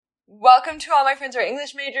Welcome to All My Friends Are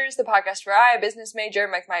English Majors, the podcast where I, a business major,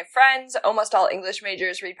 make my friends, almost all English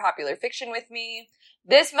majors, read popular fiction with me.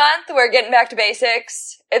 This month, we're getting back to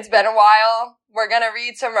basics. It's been a while. We're gonna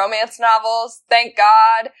read some romance novels. Thank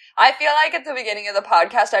God. I feel like at the beginning of the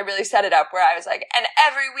podcast, I really set it up where I was like, and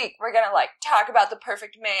every week we're gonna talk about the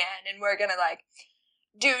perfect man, and we're gonna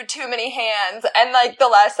do Too Many Hands. And the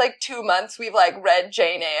last 2 months, we've read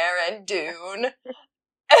Jane Eyre and Dune.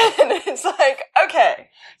 And it's okay,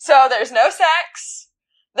 so there's no sex,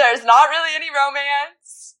 there's not really any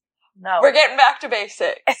romance. No. We're getting back to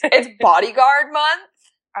basics. It's bodyguard month,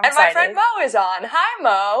 I'm and excited. my friend Mo is on. Hi,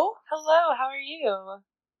 Mo. Hello, how are you?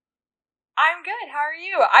 I'm good, how are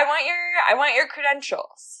you? I want your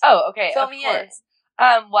credentials. Oh, okay, Fill of me course.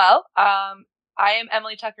 I am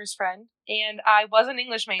Emily Tucker's friend, and I was an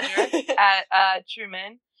English major at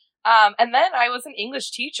Truman. And then I was an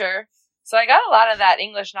English teacher. So I got a lot of that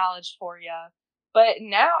English knowledge for you. But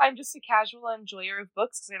now I'm just a casual enjoyer of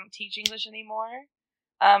books because I don't teach English anymore.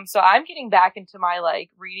 So I'm getting back into my,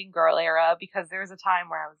 reading girl era because there was a time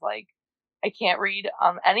where I was I can't read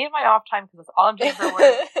any of my off time because that's all I'm doing for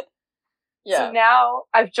work. Yeah. So now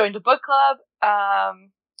I've joined a book club.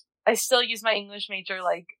 I still use my English major,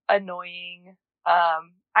 annoying.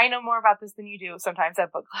 I know more about this than you do sometimes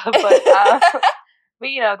at book club, but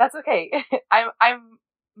that's okay. I'm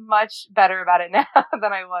much better about it now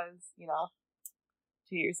than I was,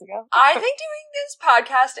 2 years ago. I think doing this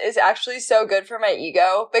podcast is actually so good for my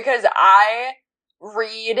ego because I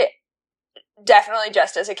read definitely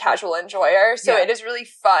just as a casual enjoyer. So It is really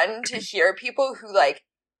fun to hear people who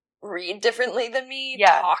read differently than me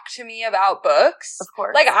talk to me about books. Of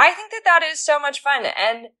course. I think that is so much fun.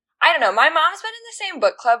 And I don't know, my mom's been in the same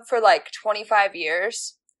book club for 25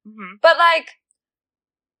 years. Mm-hmm. But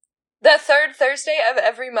the third Thursday of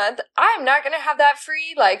every month, I'm not going to have that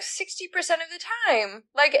free 60% of the time.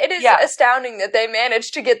 It is astounding that they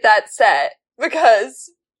managed to get that set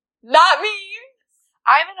because not me.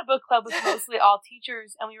 I'm in a book club with mostly all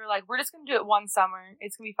teachers, and we were we're just going to do it one summer.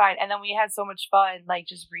 It's going to be fine. And then we had so much fun,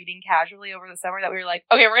 just reading casually over the summer that we were okay,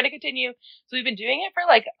 we're going to continue. So we've been doing it for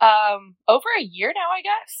over a year now, I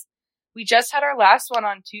guess. We just had our last one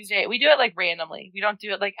on Tuesday. We do it randomly. We don't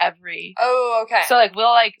do it every. Oh, okay. So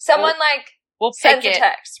we'll someone we'll sends pick a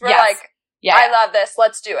text. We're yes. I love this.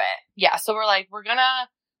 Let's do it. Yeah. So we're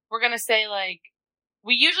gonna say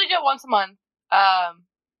we usually do it once a month.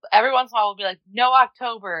 Every once in a while we'll be no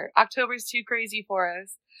October. October's too crazy for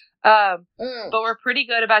us. But we're pretty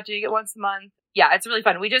good about doing it once a month. Yeah, it's really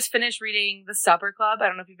fun. We just finished reading The Supper Club. I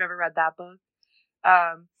don't know if you've ever read that book.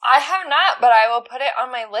 I have not, but I will put it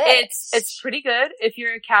on my list. It's pretty good if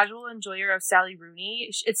you're a casual enjoyer of Sally Rooney.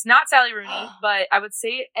 It's not Sally Rooney, but I would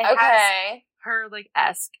say it has her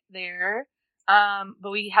esque there.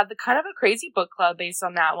 But we had the kind of a crazy book club based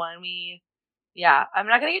on that one. I'm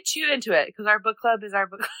not gonna get too into it because our book club is our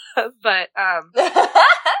book club, but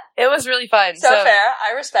it was really fun. So fair.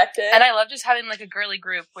 I respect it. And I love just having a girly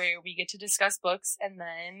group where we get to discuss books and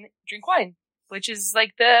then drink wine, which is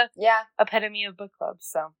the epitome of book clubs.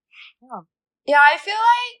 So, yeah, I feel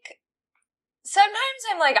sometimes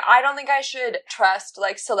I'm I don't think I should trust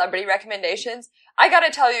celebrity recommendations. I gotta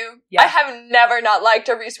tell you, I have never not liked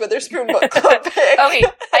a Reese Witherspoon book club pick. Okay,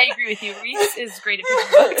 I agree with you. Reese is great at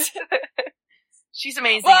picking books. She's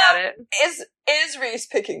amazing at it. Is Reese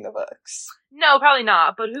picking the books? No, probably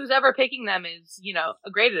not. But who's ever picking them is,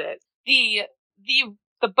 great at it.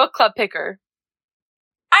 The book club picker.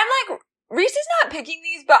 I'm Reese is not picking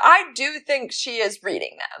these, but I do think she is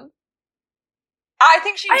reading them. I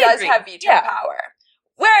think she does agree. have veto power.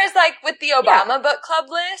 Whereas, with the Obama book club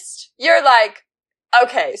list, you're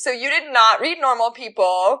okay, so you did not read Normal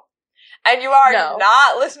People, and you are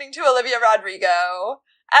not listening to Olivia Rodrigo,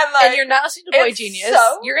 and you're not listening to Boy Genius.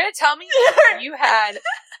 You're gonna tell me you had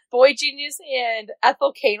Boy Genius and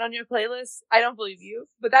Ethel Cain on your playlist? I don't believe you,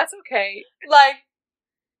 but that's okay.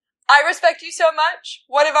 I respect you so much.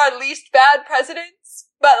 One of our least bad presidents,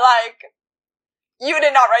 but you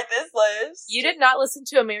did not write this list. You did not listen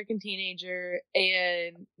to American Teenager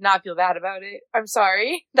and not feel bad about it. I'm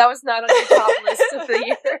sorry. That was not on your top list of the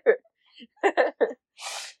year.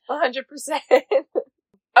 100%.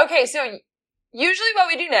 Okay, so usually what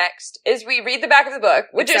we do next is we read the back of the book,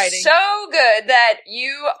 which Exciting. Is so good that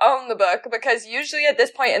you own the book because usually at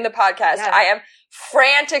this point in the podcast, I am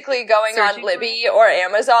frantically going Searching on Libby or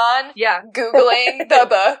Amazon, Googling the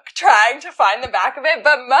book, trying to find the back of it.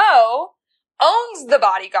 But Mo owns The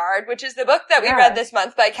Bodyguard, which is the book that we read this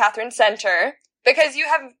month by Catherine Center, because you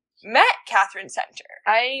have met Catherine Center.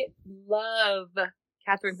 I love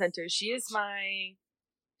Catherine Center. She's my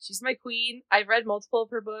queen. I've read multiple of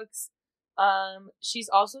her books. She's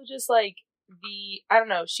also just, like, I don't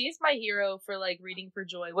know, she's my hero for, like, reading for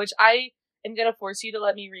joy, which I am gonna force you to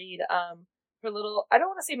let me read, her little, I don't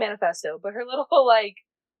want to say manifesto, but her little, like,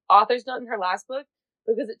 author's note in her last book,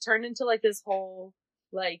 because it turned into, like, this whole,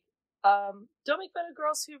 like, don't make fun of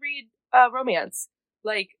girls who read, romance.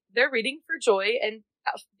 Like, they're reading for joy, and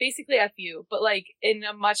basically F you, but, like, in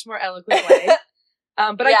a much more eloquent way.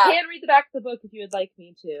 But yeah. I can read the back of the book if you would like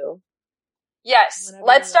me to. Yes,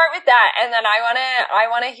 let's start with that, and then I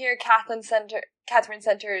wanna hear Catherine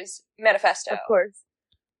Center's manifesto. Of course.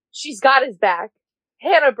 She's got his back.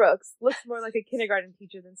 Hannah Brooks looks more like a kindergarten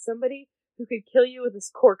teacher than somebody who could kill you with a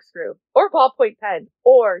corkscrew, or ballpoint pen,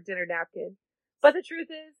 or dinner napkin. But the truth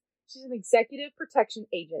is, she's an executive protection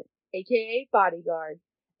agent, aka bodyguard,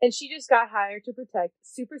 and she just got hired to protect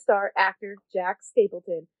superstar actor Jack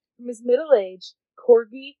Stapleton from his middle-aged,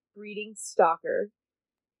 corgi breeding stalker.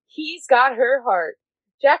 He's got her heart.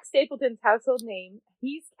 Jack Stapleton's household name,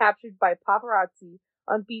 he's captured by paparazzi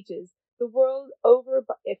on beaches the world over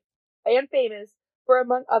and famous for,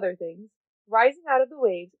 among other things, rising out of the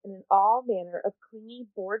waves in all manner of clingy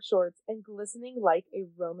board shorts and glistening like a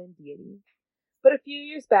Roman deity. But a few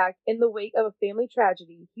years back, in the wake of a family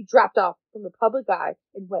tragedy, he dropped off from the public eye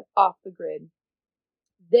and went off the grid.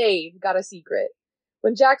 They've got a secret.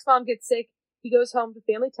 When Jack's mom gets sick, he goes home to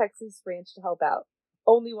Family Texas Ranch to help out.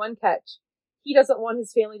 Only one catch. He doesn't want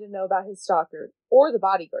his family to know about his stalker, or the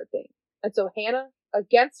bodyguard thing. And so Hannah,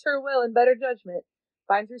 against her will and better judgment,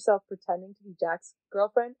 finds herself pretending to be Jack's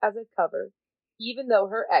girlfriend as a cover, even though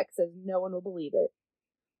her ex says no one will believe it.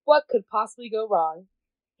 What could possibly go wrong?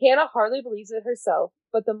 Hannah hardly believes it herself,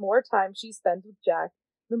 but the more time she spends with Jack,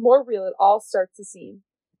 the more real it all starts to seem.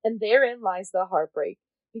 And therein lies the heartbreak,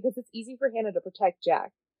 because it's easy for Hannah to protect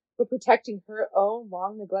Jack, but protecting her own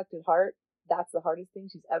long-neglected heart, that's the hardest thing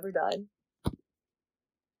she's ever done.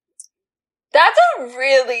 That's a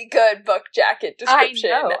really good book jacket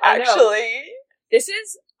description, actually. This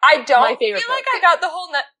is I don't my favorite feel book. like I got the whole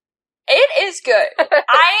It is good.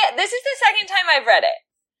 This is the second time I've read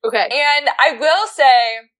it. Okay. And I will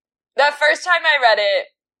say, the first time I read it,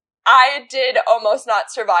 I did almost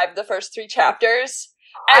not survive the first 3 chapters.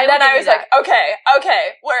 And then I was like, okay,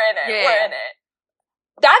 we're in it, we're in it.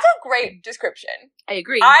 That's a great description. I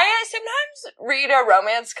agree. I sometimes read a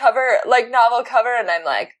romance cover, like novel cover, and I'm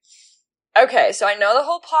like, okay, so I know the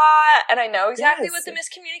whole plot, and I know exactly what the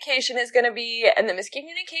miscommunication is going to be, and the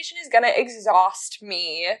miscommunication is going to exhaust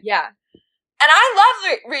me. Yeah. And I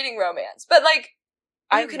love reading romance, but, like,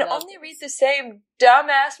 you can only read the same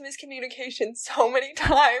dumbass miscommunication so many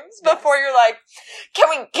times before you're like,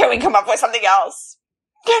 can we come up with something else?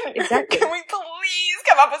 Exactly. Can we please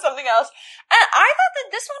come up with something else? And I thought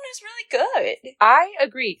that this one was really good. I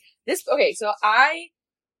agree. So I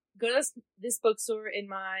go to this bookstore in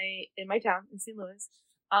my town in St. Louis,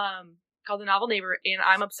 called The Novel Neighbor, and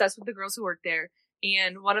I'm obsessed with the girls who work there.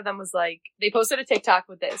 And one of them was like, they posted a TikTok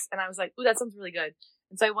with this, and I was like, ooh, that sounds really good.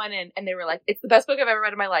 And so I went in, and they were like, it's the best book I've ever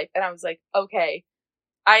read in my life. And I was like, okay,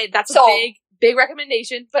 that's a big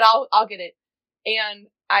recommendation, but I'll get it. And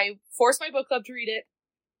I forced my book club to read it.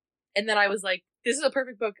 And then I was like, this is a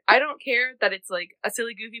perfect book. I don't care that it's like a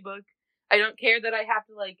silly, goofy book. I don't care that I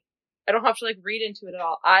don't have to like read into it at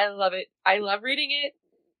all. I love it. I love reading it.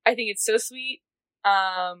 I think it's so sweet.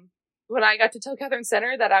 When I got to tell Catherine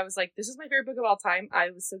Center that I was like, this is my favorite book of all time, I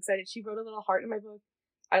was so excited. She wrote a little heart in my book.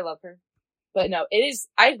 I love her. But no,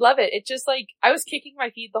 I love it. It's just like, I was kicking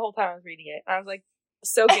my feet the whole time I was reading it. And I was like,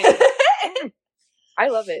 so good. I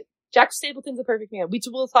love it. Jack Stapleton's a perfect man, which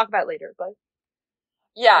we'll talk about later, but.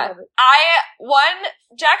 Yeah.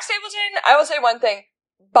 Jack Stapleton, I will say one thing,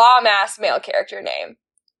 bomb-ass male character name.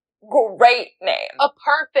 Great name. A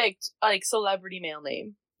perfect, like, celebrity male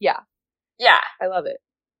name. Yeah. Yeah. I love it.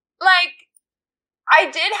 Like, I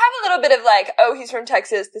did have a little bit of like, oh, he's from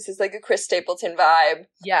Texas, this is like a Chris Stapleton vibe.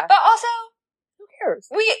 Yeah. But also, who cares?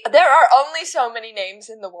 There are only so many names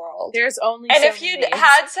in the world. There's only so many names. And if you'd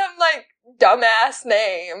had some, like, dumbass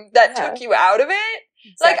name that took you out of it,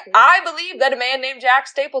 exactly. Like, I believe that a man named Jack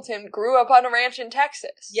Stapleton grew up on a ranch in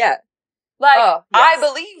Texas. Yeah. Like, yes. I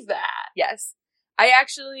believe that. Yes. I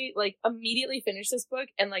actually, like, immediately finished this book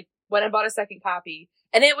and, like, went and bought a second copy.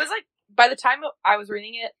 And it was, like, by the time I was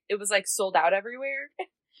reading it, it was, like, sold out everywhere.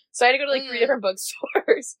 So I had to go to, like, 3 different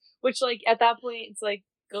bookstores, which, like, at that point, it's, like,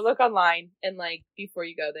 go look online and, like, before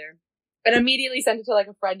you go there. And immediately sent it to, like,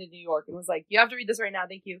 a friend in New York and was like, you have to read this right now,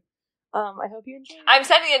 thank you. I hope you enjoy it. I'm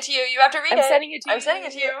sending it to you. You have to read it. I'm sending it to you. I'm sending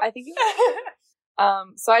it to you. I think you will.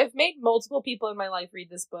 So I've made multiple people in my life read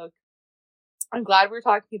this book. I'm glad we're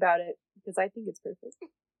talking about it because I think it's perfect.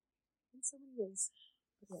 In so many ways.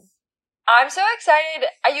 Yeah. I'm so excited.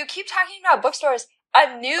 You keep talking about bookstores.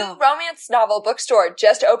 A new romance novel bookstore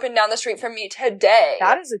just opened down the street from me today.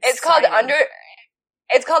 That is exciting.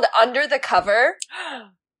 It's called Under the Cover.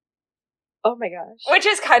 Oh my gosh. Which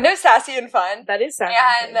is kind of sassy and fun. That is sassy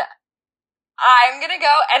and fun. I'm gonna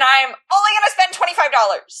go, and I'm only gonna spend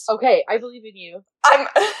 $25. Okay, I believe in you. I'm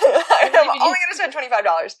only gonna spend $25.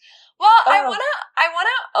 Well, I wanna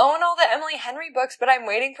own all the Emily Henry books, but I'm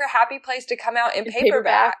waiting for Happy Place to come out in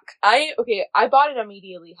paperback. I bought it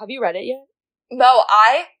immediately. Have you read it yet? No,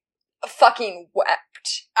 I fucking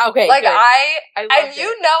wept. Okay, like good. and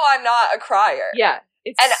you know I'm not a crier. Yeah,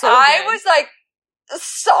 it's and so I good. was like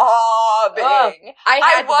sobbing.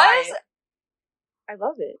 I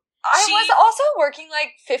love it. I was also working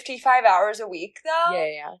like 55 hours a week though.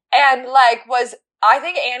 Yeah. And like I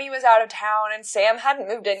think Annie was out of town and Sam hadn't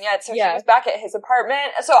moved in yet, so he was back at his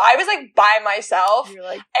apartment. So I was like by myself. You're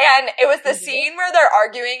like, and it was the scene where they're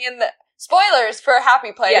arguing in the spoilers for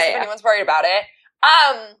Happy Place if anyone's worried about it.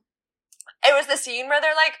 It was the scene where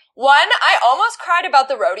they're like, I almost cried about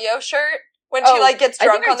the rodeo shirt when she like gets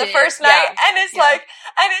drunk on the first night and it's like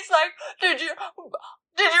did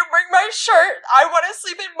you bring my shirt? I want to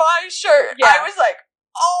sleep in my shirt. Yeah. I was like,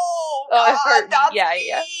 God, that's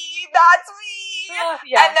me. That's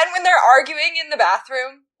me. And then when they're arguing in the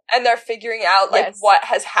bathroom and they're figuring out like what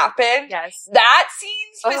has happened, that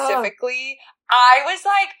scene specifically, I was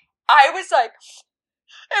like,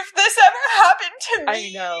 if this ever happened to me,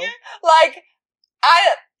 I know. Like,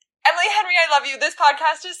 Emily Henry, I love you. This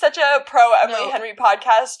podcast is such a pro Emily Henry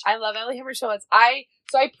podcast. I love Emily Henry so much. I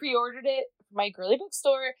pre-ordered it from my girly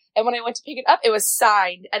bookstore, and when I went to pick it up, it was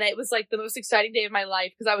signed, and it was like the most exciting day of my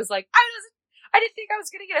life because I was like, I didn't think I was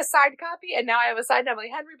gonna get a signed copy, and now I have a signed Emily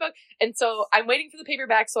Henry book, and so I'm waiting for the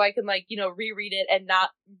paperback so I can reread it and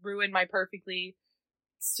not ruin my perfectly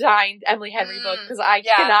signed Emily Henry book because I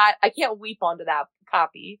can't weep onto that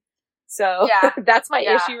copy. So that's my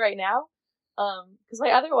issue right now. Because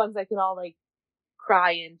my other ones I can all like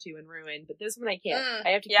cry into and ruin, but this one I can't. I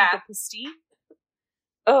have to keep it pristine.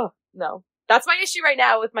 Oh no, that's my issue right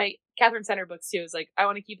now with my Catherine Center books too. Is like I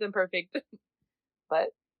want to keep them perfect,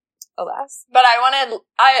 but alas. But I want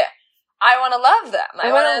to love them.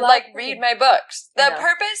 I want to like read my books. The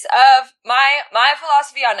purpose of my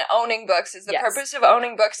philosophy on owning books is the purpose of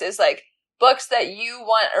owning books is like books that you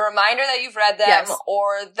want a reminder that you've read them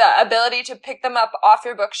or the ability to pick them up off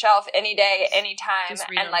your bookshelf any day, anytime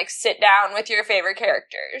and like sit down with your favorite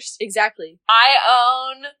characters. Exactly. I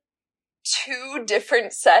own 2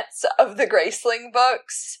 different sets of the Graceling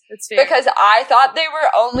books because I thought they were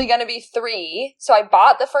only going to be 3. So I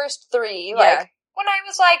bought the first 3 like when I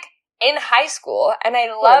was like in high school and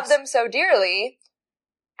I love them so dearly.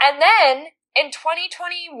 And then in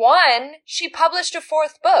 2021, she published a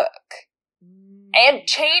 4th book. And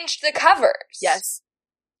changed the covers. Yes.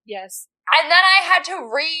 And then I had to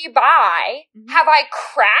re-buy. Have I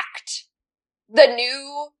cracked the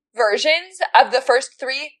new versions of the first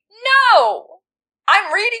 3? No!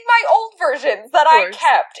 I'm reading my old versions that I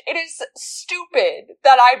kept. It is stupid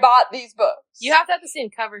that I bought these books. You have to have the same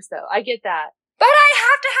covers, though. I get that. But I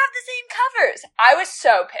have to have the same covers. I was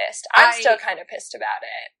so pissed. I'm still kind of pissed about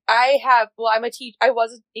it. I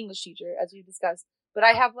was an English teacher, as we discussed. But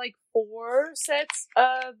I have, 4 sets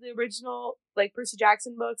of the original, Percy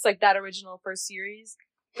Jackson books, that original first series.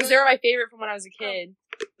 Because they were my favorite from when I was a kid.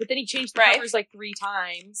 But then he changed the covers, 3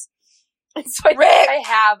 times. And so I think I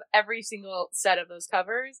have every single set of those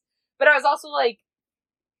covers. But I was also,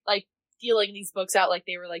 dealing these books out like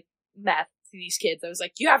they were, meth to these kids. I was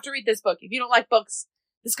like, you have to read this book. If you don't like books,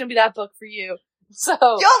 this is going to be that book for you. So.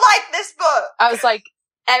 You'll like this book! I was like,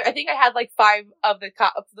 I think I had 5 of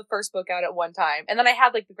the first book out at one time. And then I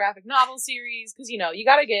had the graphic novel series, because, you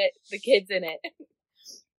gotta get the kids in it.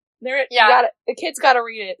 The kids gotta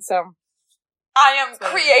read it, so. I am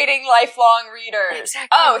creating lifelong readers. Exactly.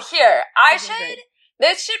 Oh, here.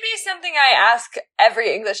 This should be something I ask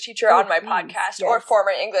every English teacher on my podcast, or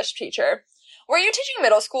former English teacher. Were you teaching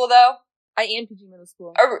middle school, though? I am teaching middle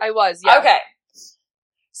school. I was, yeah. Okay.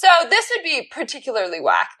 So this would be particularly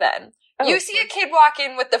whack, then. You see a kid walk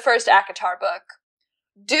in with the first ACOTAR book.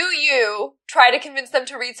 Do you try to convince them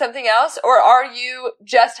to read something else, or are you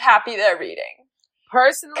just happy they're reading?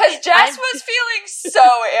 Personally, because Jess was feeling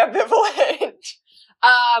so ambivalent.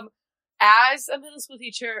 As a middle school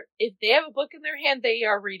teacher, if they have a book in their hand, they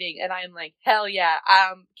are reading, and I'm like, hell yeah.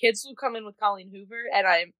 Kids will come in with Colleen Hoover, and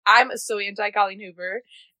I'm so anti Colleen Hoover,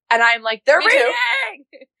 and I'm like, they're reading.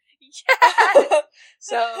 Yeah.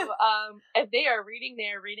 So, if they are reading,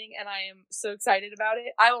 and I am so excited about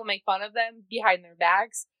it. I will make fun of them behind their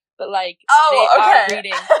backs, but they are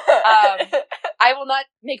reading. I will not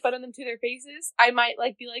make fun of them to their faces. I might,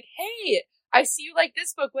 like, be like, hey, I see you like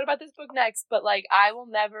this book. What about this book next? But, like, I will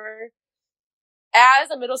never, as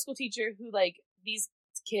a middle school teacher who, like, these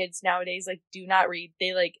kids nowadays, like, do not read.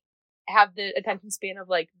 They, like, have the attention span of,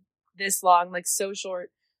 like, this long, like, so short,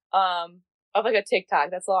 of, like, a TikTok.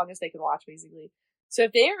 That's the longest they can watch, basically. So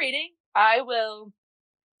if they are reading, I will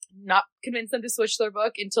not convince them to switch their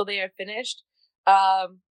book until they are finished.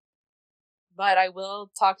 But I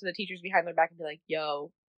will talk to the teachers behind their back and be like,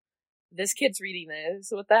 yo, this kid's reading this.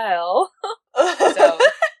 What the hell? So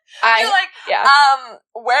You're like,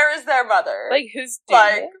 where is their mother? Like, who's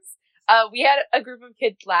doing this? We had a group of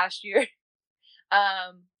kids last year.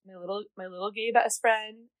 My little gay best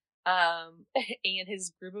friend, and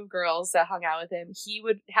his group of girls that hung out with him, he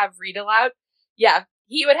would have read aloud. Yeah,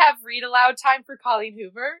 he would have read aloud time for Colleen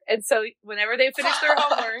Hoover. And so whenever they finished their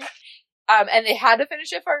homework, and they had to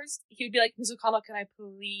finish it first, he would be like, Ms. O'Connell, can I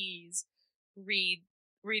please read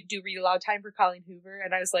aloud time for Colleen Hoover?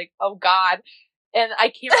 And I was like, oh God. And I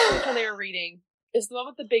can't remember which one they were reading. It's the one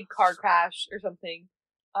with the big car crash or something.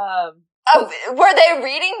 Were they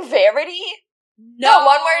reading Verity? No. The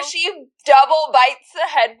one where she double bites the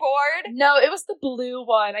headboard? No, it was the blue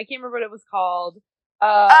one. I can't remember what it was called.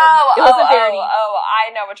 It wasn't Verity.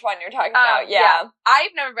 I know which one you're talking about. Yeah.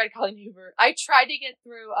 I've never read Colleen Hoover. I tried to get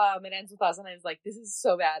through It Ends With Us, and I was like, this is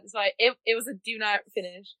so bad. So it was a do not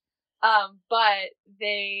finish. But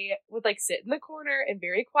they would, like, sit in the corner, and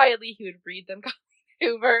very quietly he would read them Colleen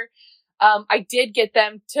Hoover. I did get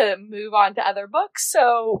them to move on to other books,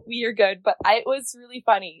 so we are good. But it was really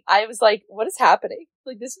funny. I was like, what is happening?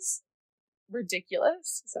 Like, this is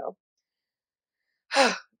ridiculous. So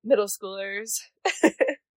middle schoolers.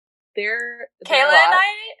 they're Kayla and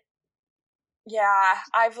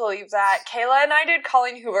I believe that. Kayla and I did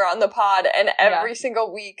Colleen Hoover on the pod, and every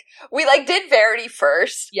single week we, like, did Verity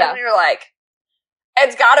first. Yeah. And we were like,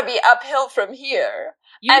 it's gotta be uphill from here.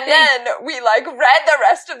 Then we, like, read the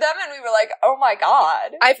rest of them, and we were like, oh my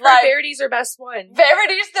God. I've heard, like, Verity's her best one.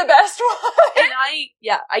 Verity's the best one. And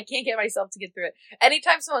I can't get myself to get through it.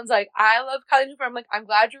 Anytime someone's like, I love Colleen Hoover, I'm like, I'm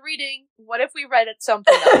glad you're reading. What if we read it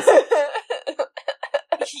something else?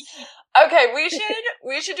 Okay, we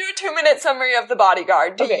should do a 2-minute summary of The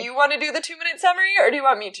Bodyguard. Do you want to do the 2-minute summary, or do you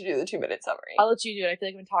want me to do the 2-minute summary? I'll let you do it. I feel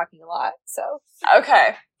like I've been talking a lot, so.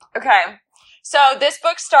 Okay. So this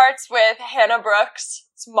book starts with Hannah Brooks'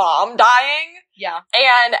 mom dying. Yeah.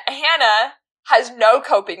 And Hannah has no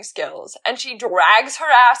coping skills, and she drags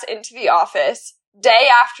her ass into the office day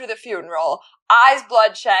after the funeral, eyes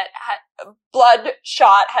bloodshot,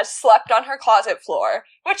 has slept on her closet floor,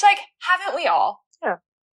 which, like, haven't we all? Yeah.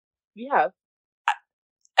 We have.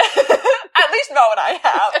 At least Mo and I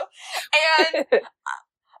have.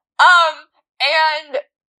 And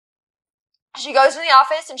she goes in the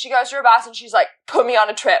office, and she goes to her boss, and she's like, put me on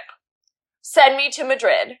a trip. Send me to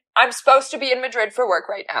Madrid. I'm supposed to be in Madrid for work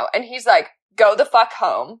right now. And he's like, go the fuck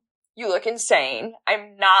home. You look insane.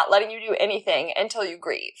 I'm not letting you do anything until you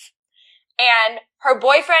grieve. And her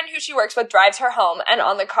boyfriend, who she works with, drives her home, and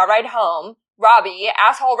on the car ride home,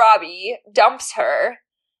 asshole Robbie, dumps her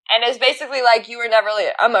and is basically like, you were never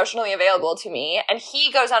emotionally available to me. And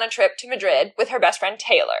he goes on a trip to Madrid with her best friend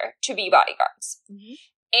Taylor to be bodyguards. Mm-hmm.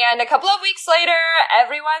 And a couple of weeks later,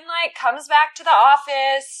 everyone, like, comes back to the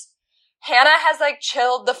office. Hannah has, like,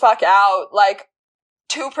 chilled the fuck out, like,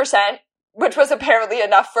 2%, which was apparently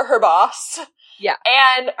enough for her boss. Yeah.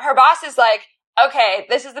 And her boss is like, okay,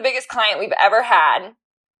 this is the biggest client we've ever had.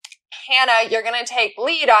 Hannah, you're gonna take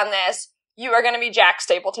lead on this. You are gonna be Jack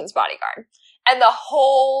Stapleton's bodyguard. And the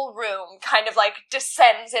whole room kind of, like,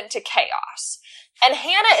 descends into chaos. And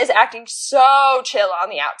Hannah is acting so chill on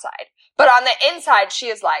the outside. But on the inside, she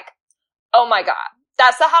is like, oh my God,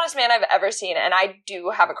 that's the hottest man I've ever seen, and I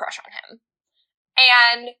do have a crush on him.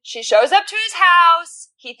 And she shows up to his house.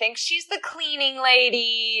 He thinks she's the cleaning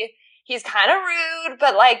lady. He's kind of rude,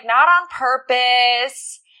 but, like, not on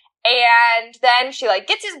purpose. And then she, like,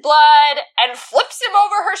 gets his blood and flips him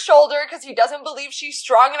over her shoulder because he doesn't believe she's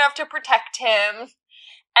strong enough to protect him.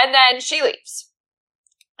 And then she leaves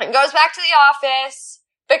and goes back to the office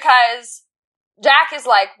because Jack is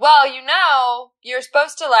like, well, you know, you're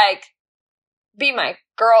supposed to, like, be my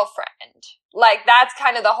girlfriend. Like, that's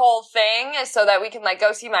kind of the whole thing, is so that we can, like,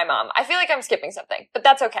 go see my mom. I feel like I'm skipping something, but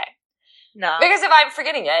that's okay. No. Because if I'm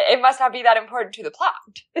forgetting it, it must not be that important to the plot.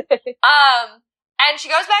 And she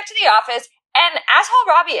goes back to the office, and asshole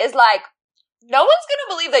Robbie is like, no one's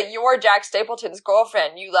gonna believe that you're Jack Stapleton's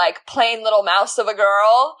girlfriend, you, like, plain little mouse of a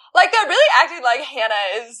girl. Like, they're really acting like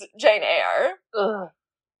Hannah is Jane Eyre. Ugh.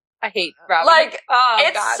 I hate Robbie. Like,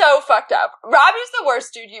 it's God. so fucked up. Robbie's the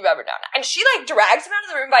worst dude you've ever known. And she, like, drags him out of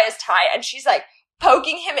the room by his tie, and she's, like,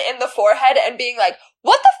 poking him in the forehead and being like,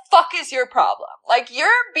 what the fuck is your problem? Like, you're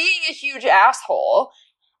being a huge asshole.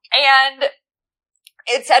 And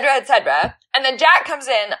et cetera, et cetera. And then Jack comes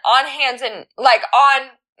in on hands and, like, on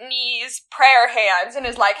knees, prayer hands, and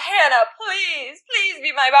is like, Hannah, please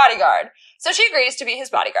be my bodyguard. So she agrees to be his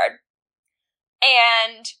bodyguard.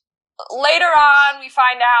 And later on, we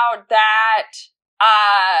find out that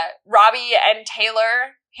Robbie and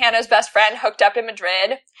Taylor, Hannah's best friend, hooked up in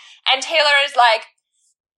Madrid. And Taylor is like,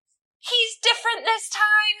 he's different this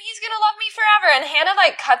time. He's gonna love me forever. And Hannah,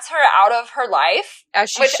 like, cuts her out of her life. As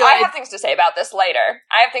she which should. I have things to say about this later.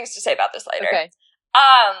 Okay.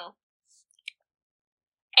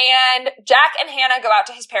 And Jack and Hannah go out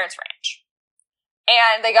to his parents' ranch.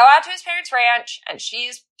 And they go out to his parents' ranch, and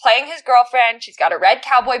she's playing his girlfriend. She's got her red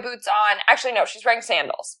cowboy boots on. Actually, no, she's wearing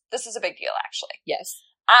sandals. This is a big deal, actually. Yes.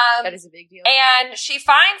 That is a big deal. And she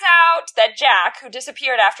finds out that Jack, who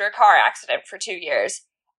disappeared after a car accident for 2 years,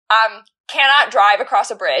 cannot drive across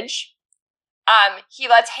a bridge. He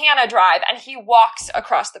lets Hannah drive, and he walks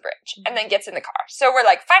across the bridge and then gets in the car. So we're,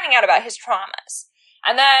 like, finding out about his traumas.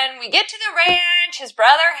 And then we get to the ranch. His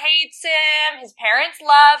brother hates him. His parents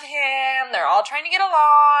love him. They're all trying to get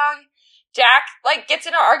along. Jack, like, gets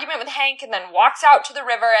in an argument with Hank and then walks out to the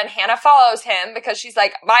river, and Hannah follows him because she's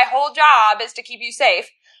like, my whole job is to keep you safe.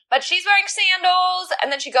 But she's wearing sandals,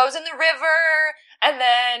 and then she goes in the river, and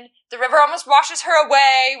then the river almost washes her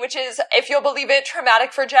away, which is, if you'll believe it,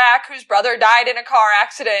 traumatic for Jack, whose brother died in a car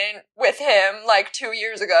accident with him, like, 2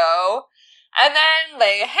 years ago. And then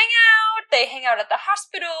they hang out at the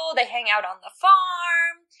hospital, they hang out on the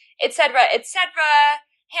farm, etc., etc.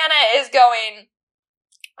 Hannah is going,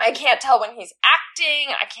 I can't tell when he's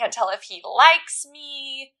acting, I can't tell if he likes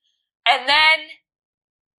me. And then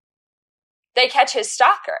they catch his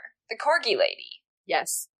stalker, the corgi lady.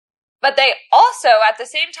 Yes. But they also, at the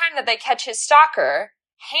same time that they catch his stalker,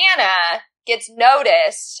 Hannah gets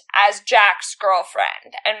noticed as Jack's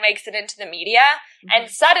girlfriend and makes it into the media. Mm-hmm. And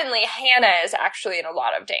suddenly Hannah is actually in a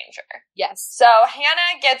lot of danger. Yes. So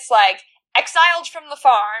Hannah gets, like, exiled from the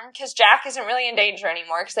farm because Jack isn't really in danger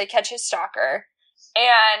anymore because they catch his stalker.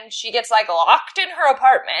 And she gets, like, locked in her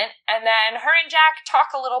apartment. And then her and Jack talk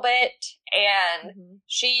a little bit. And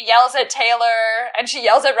she yells at Taylor. And she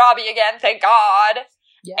yells at Robbie again, thank God.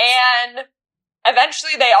 Yes. And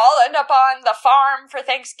eventually they all end up on the farm for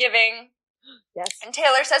Thanksgiving. Yes. And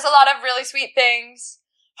Taylor says a lot of really sweet things.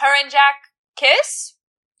 Her and Jack kiss.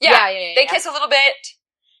 Yeah. They kiss a little bit.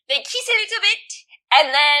 They kiss a little bit.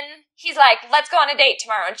 And then he's like, let's go on a date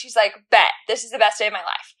tomorrow. And she's like, bet. This is the best day of my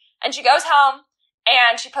life. And she goes home.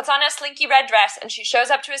 And she puts on a slinky red dress. And she shows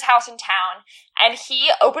up to his house in town. And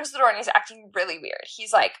he opens the door and he's acting really weird.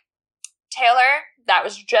 He's like, Taylor, that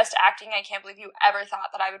was just acting. I can't believe you ever thought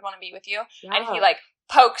that I would want to be with you. Yeah. And he, like,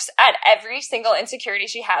 pokes at every single insecurity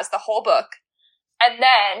she has the whole book. And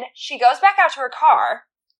then she goes back out to her car,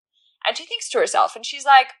 and she thinks to herself, and she's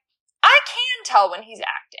like, I can tell when he's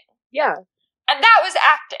acting. Yeah. And that was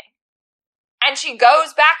acting. And she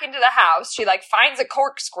goes back into the house. She, like, finds a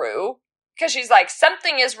corkscrew, because she's like,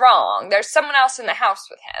 something is wrong. There's someone else in the house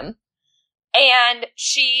with him. And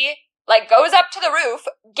she, like, goes up to the roof,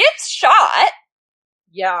 gets shot.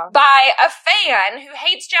 Yeah. By a fan who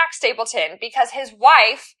hates Jack Stapleton because his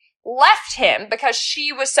wife left him because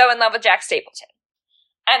she was so in love with Jack Stapleton.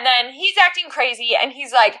 And then he's acting crazy, and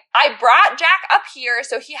he's like, I brought Jack up here,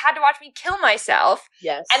 so he had to watch me kill myself.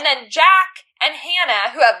 Yes. And then Jack and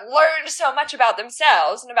Hannah, who have learned so much about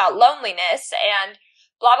themselves and about loneliness and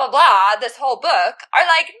blah, blah, blah, this whole book, are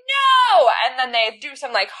like, no! And then they do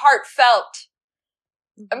some, like, heartfelt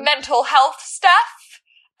mental health stuff,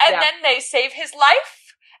 and then they save his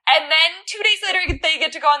life, and then 2 days later, they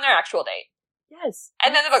get to go on their actual date. Yes.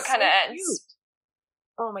 And then the book kind of ends. Cute.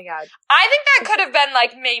 Oh my god. I think that could have been,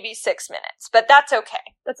 like, maybe 6 minutes, but that's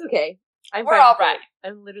okay. That's okay. We're all right.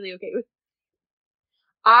 I'm literally okay with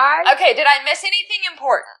it. Okay, did I miss anything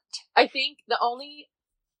important? I think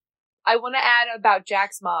I want to add about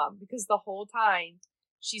Jack's mom, because the whole time,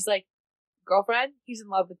 she's like, girlfriend, he's in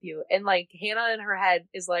love with you. And, like, Hannah in her head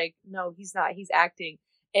is like, no, he's not. He's acting.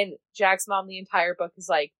 And Jack's mom the entire book is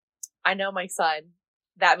like, I know my son.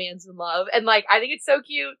 That man's in love. And, like, I think it's so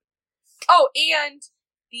cute. Oh, and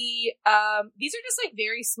these are just, like,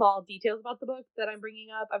 very small details about the book that I'm bringing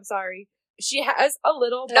up. I'm sorry. She has a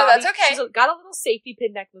little No, that's okay. She's got a little safety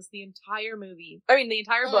pin necklace the entire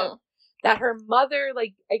book that her mother,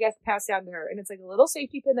 like, I guess passed down to her. And it's like a little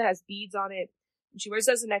safety pin that has beads on it. And she wears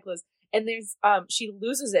it as a necklace. And there's, she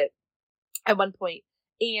loses it at one point.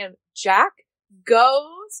 And Jack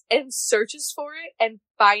goes and searches for it and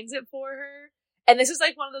finds it for her. And this is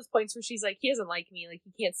like one of those points where she's like, he doesn't like me, like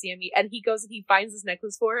he can't stand me. And he goes and he finds this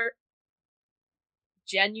necklace for her.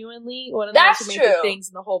 Genuinely one of the most amazing things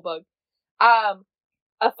in the whole book.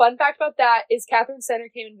 A fun fact about that is Catherine Center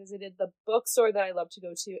came and visited the bookstore that I love to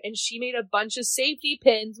go to, and she made a bunch of safety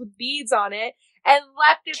pins with beads on it and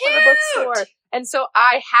left it for the bookstore. And so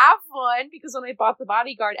I have one because when I bought the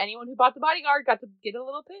Bodyguard, anyone who bought the Bodyguard got to get a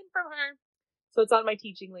little pin from her. So it's on my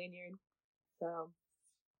teaching lanyard. So,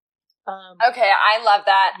 okay, I love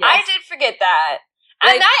that. Yes. I did forget that.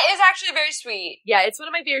 And that is actually very sweet. Yeah, it's one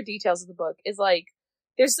of my favorite details of the book is like,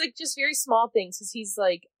 there's like just very small things because he's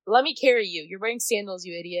like, let me carry you. You're wearing sandals,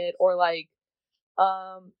 you idiot. Or like,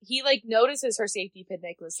 he like notices her safety pin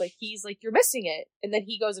necklace. Like he's like, you're missing it. And then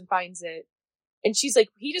he goes and finds it. And she's like,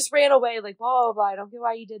 he just ran away. Like, blah, blah, blah. I don't get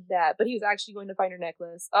why he did that. But he was actually going to find her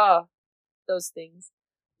necklace. Oh, those things.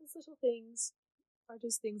 Those little things are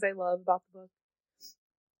just things I love about the book.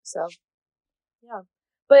 So, yeah.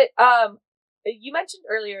 But, you mentioned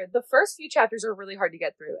earlier, the first few chapters are really hard to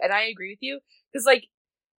get through. And I agree with you. Because like,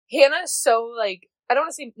 Hannah is so like, I don't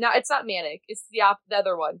want to say, no, it's not manic. It's the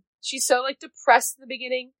other one. She's so like depressed in the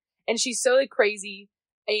beginning, and she's so like crazy,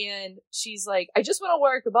 and she's like, I just want to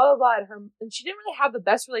work, blah, blah, blah. And she didn't really have the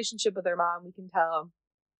best relationship with her mom, we can tell.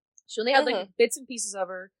 She only had like bits and pieces of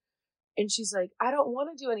her, and she's like, I don't want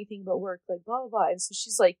to do anything but work, like blah, blah, blah. And so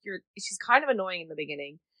she's like, she's kind of annoying in the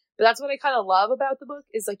beginning, but that's what I kind of love about the book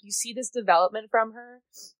is like, you see this development from her.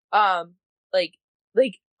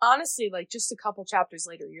 Like honestly, like just a couple chapters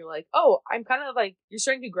later, you're like, oh, I'm kind of like, you're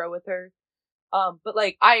starting to grow with her. But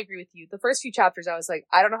like, I agree with you. The first few chapters, I was like,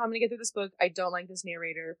 I don't know how I'm gonna get through this book. I don't like this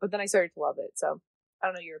narrator, but then I started to love it. So I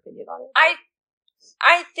don't know your opinion on it.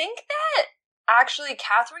 I think that actually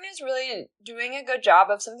Catherine is really doing a good job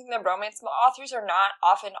of something that romance authors are not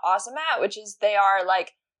often awesome at, which is they are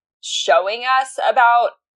like showing us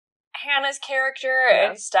about Hannah's character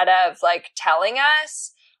instead of like telling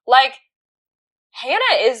us. Like,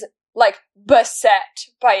 Hannah is like beset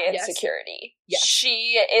by insecurity. Yes.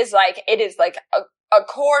 She is like, it is like a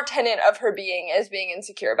core tenet of her being is being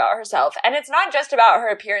insecure about herself. And it's not just about her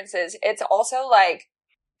appearances. It's also like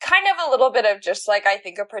kind of a little bit of just like, I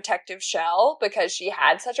think a protective shell because she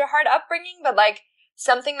had such a hard upbringing. But like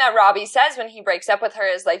something that Robbie says when he breaks up with her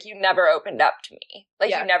is like, you never opened up to me. Like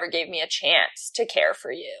you never gave me a chance to care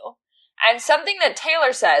for you. And something that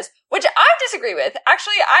Taylor says, which I disagree with.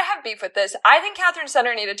 Actually, I have beef with this. I think Catherine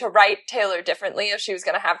Center needed to write Taylor differently if she was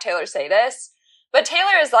going to have Taylor say this. But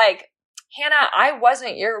Taylor is like, Hannah, I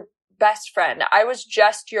wasn't your best friend. I was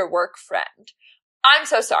just your work friend. I'm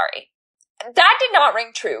so sorry. That did not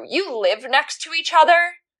ring true. You live next to each other.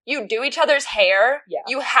 You do each other's hair. Yeah.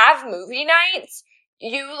 You have movie nights.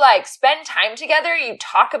 You, like, spend time together. You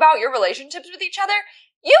talk about your relationships with each other.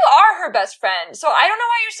 You are her best friend, so I don't know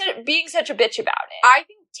why you're being such a bitch about it. I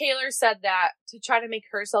think Taylor said that to try to make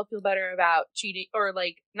herself feel better about cheating, or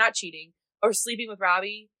like, not cheating, or sleeping with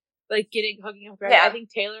Robbie, like hooking up with Robbie. Yeah. I think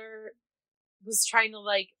Taylor was trying to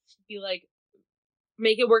like, be like,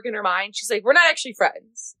 make it work in her mind. She's like, we're not actually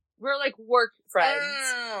friends. We're like work friends.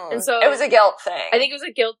 And so it was a guilt thing. I think it was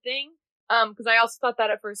a guilt thing. Because I also thought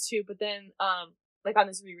that at first too, but then, like on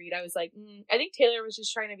this reread, I was like, I think Taylor was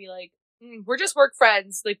just trying to be like, we're just work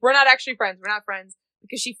friends. Like, we're not actually friends. We're not friends.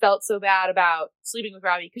 Because she felt so bad about sleeping with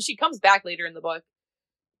Robbie. Because she comes back later in the book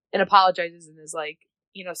and apologizes and is like,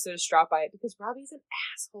 you know, so distraught by it. Because Robbie's an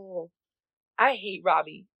asshole. I hate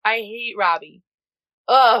Robbie. Ugh,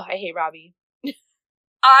 I hate Robbie.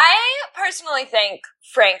 I personally think,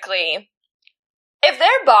 frankly, if their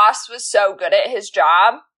boss was so good at his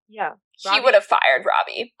job, he would have fired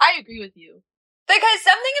Robbie. I agree with you. Because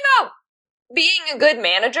something about being a good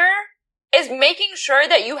manager is making sure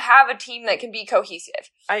that you have a team that can be cohesive.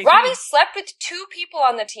 Robbie slept with 2 people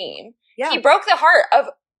on the team. Yeah. He broke the heart of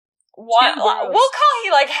one. We'll call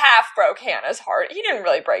he like half broke Hannah's heart. He didn't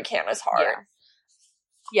really break Hannah's heart.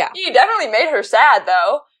 Yeah. He definitely made her sad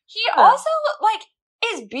though. He also like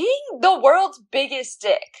is being the world's biggest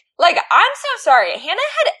dick. Like, I'm so sorry. Hannah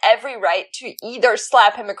had every right to either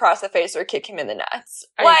slap him across the face or kick him in the nuts.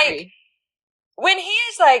 I agree. When he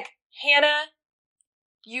is like, Hannah,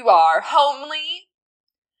 you are homely.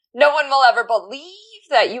 No one will ever believe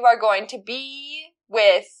that you are going to be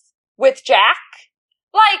with Jack.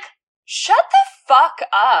 Like, shut the fuck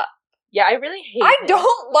up. Yeah, I really hate I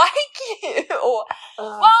don't like you.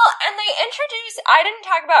 Well, and they introduced, I didn't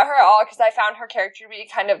talk about her at all because I found her character to be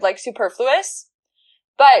kind of like superfluous.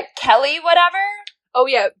 But Kelly, whatever. Oh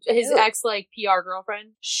yeah, his ex, like, PR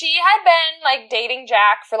girlfriend. She had been, like, dating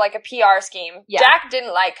Jack for, like, a PR scheme. Yeah. Jack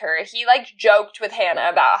didn't like her. He, like, joked with Hannah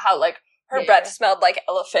about how, like, her breath smelled like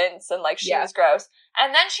elephants and like she was gross.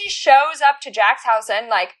 And then she shows up to Jack's house and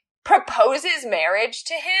like proposes marriage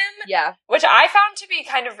to him. Yeah. Which I found to be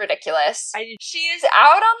kind of ridiculous. She is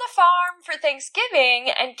out on the farm for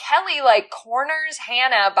Thanksgiving and Kelly like corners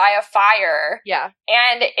Hannah by a fire. Yeah.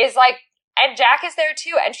 And is like, and Jack is there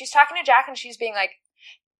too. And she's talking to Jack and she's being like,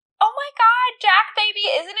 oh my God, Jack, baby,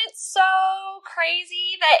 isn't it so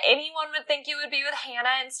crazy that anyone would think you would be with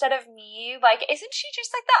Hannah instead of me? Like, isn't she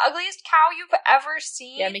just like the ugliest cow you've ever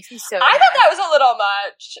seen? Yeah, it makes me so I thought that was a little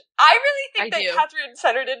much. I really think that Catherine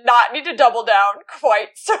Center did not need to double down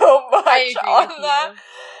quite so much on that.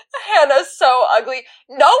 Hannah's so ugly.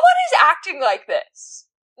 No one is acting like this.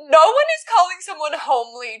 No one is calling someone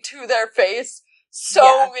homely to their face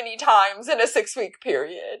so many times in a 6-week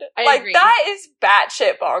period. I agree. That is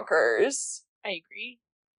batshit bonkers. I agree.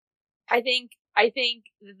 I think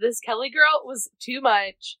this Kelly girl was too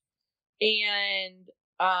much, and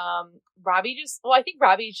Robbie I think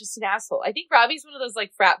Robbie's just an asshole. I think Robbie's one of those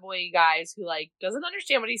like frat boy guys who like doesn't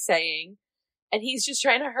understand what he's saying, and he's just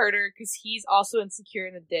trying to hurt her because he's also insecure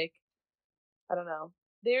and a dick. I don't know.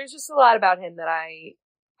 There's just a lot about him that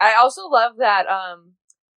I also love that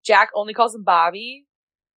Jack only calls him Bobby.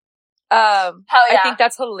 Hell yeah. I think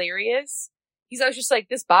that's hilarious. He's always just like,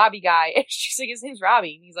 this Bobby guy. And she's like, his name's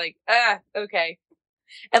Robbie. And he's like, okay.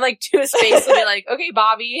 And like to his face, he'll be like, okay,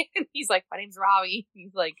 Bobby. And he's like, my name's Robbie. And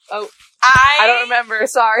he's like, oh, I don't remember.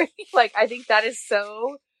 Sorry. Like, I think that is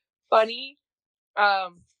so funny.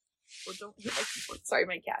 Well, don't hit my keyboard. Sorry,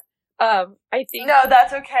 my cat. I think. No,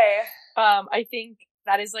 that's okay. I think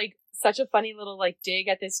that is like such a funny little like dig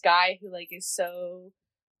at this guy who like is so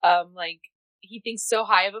like, he thinks so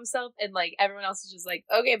high of himself, and, like, everyone else is just like,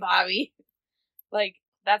 okay, Bobby. Like,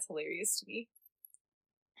 that's hilarious to me.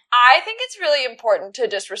 I think it's really important to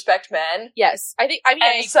disrespect men. Yes. I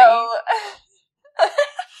agree. So, and,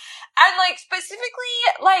 like, specifically,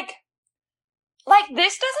 like,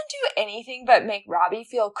 this doesn't do anything but make Robbie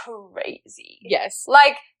feel crazy. Yes.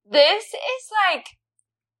 Like, this is, like,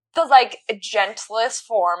 the, like, gentlest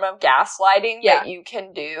form of gaslighting that you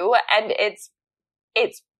can do, and it's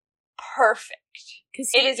perfect.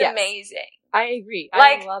 It is amazing. I agree.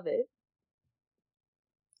 Like, I love it.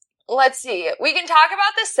 Let's see. We can talk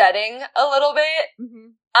about the setting a little bit.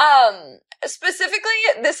 Mm-hmm.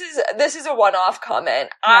 Specifically, this is a one-off comment.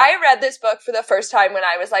 Yeah. I read this book for the first time when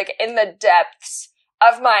I was, like, in the depths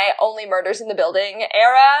of my Only Murders in the Building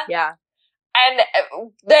era. Yeah. And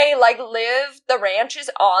they, like, the ranch is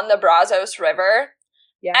on the Brazos River.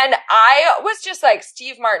 Yeah. And I was just like,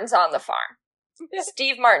 Steve Martin's on the farm.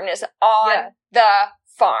 Steve Martin is on the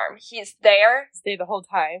farm. He's there. Stay the whole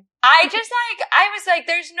time. I was like,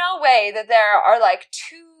 there's no way that there are, like,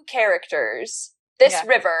 two characters, this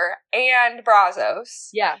river and Brazos.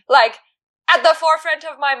 Yeah. Like, at the forefront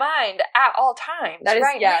of my mind at all times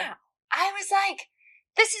now. I was like,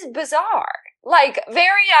 this is bizarre. Like,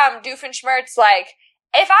 very, Doofenshmirtz, like,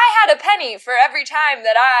 if I had a penny for every time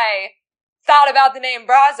that I thought about the name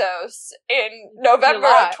Brazos in November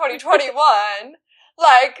of 2021,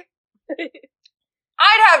 like,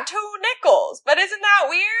 I'd have 2 nickels. But isn't that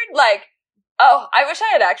weird? Like, oh, I wish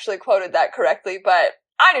I had actually quoted that correctly, but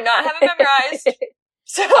I do not have it memorized.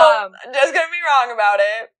 So, I'm just gonna be wrong about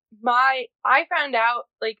it. I found out,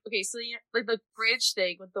 like, okay, so, like, the bridge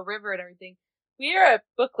thing with the river and everything, we are a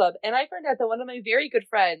book club, and I found out that one of my very good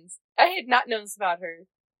friends, I had not known this about her,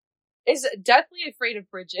 is deathly afraid of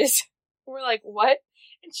bridges. We're like, what?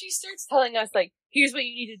 And she starts telling us, like, here's what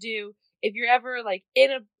you need to do if you're ever, like,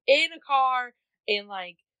 in a car, and,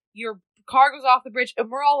 like, your car goes off the bridge, and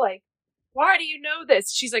we're all like, why do you know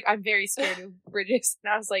this? She's like, I'm very scared of bridges.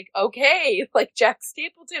 And I was like, okay, like, Jack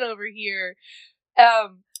Stapleton over here.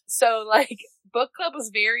 So, like, book club was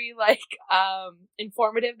very, like,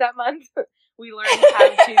 informative that month. We learned how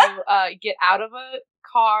to get out of a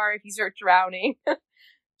car if you start drowning.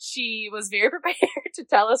 She was very prepared to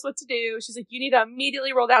tell us what to do. She's like, you need to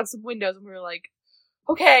immediately roll down some windows. And we were like,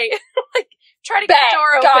 okay. Like, try to get the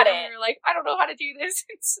door open. And we were like, I don't know how to do this.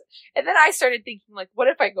 And then I started thinking, like, what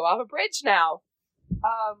if I go off a bridge now?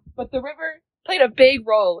 But the river played a big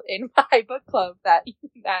role in my book club that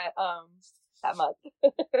month.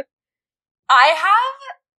 I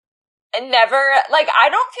have never, like, I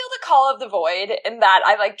don't feel the call of the void in that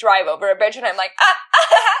I, like, drive over a bridge and I'm like,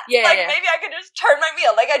 maybe I could just turn my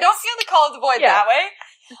wheel. Like, I don't feel the call of the void that way.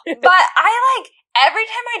 But I, like, every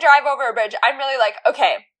time I drive over a bridge, I'm really like,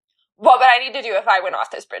 okay, what would I need to do if I went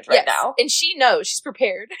off this bridge right now? And she knows. She's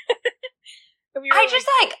prepared. I just,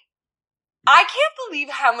 like, I can't believe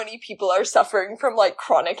how many people are suffering from, like,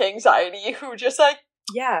 chronic anxiety who just, like,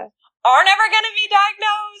 are never gonna be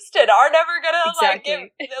diagnosed and are never gonna,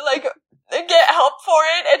 like, get help for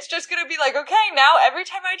it. It's just gonna be like, okay, now every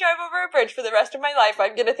time I drive over a bridge for the rest of my life,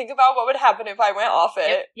 I'm gonna think about what would happen if I went off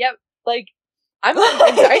it. Yep. Like, I'm on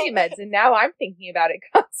anxiety meds, and now I'm thinking about it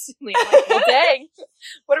constantly. I'm like, well, dang,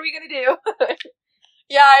 what are we gonna do?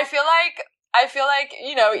 Yeah, I feel like,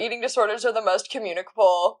 you know, eating disorders are the most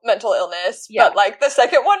communicable mental illness, but like the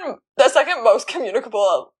second most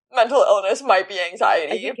communicable mental illness might be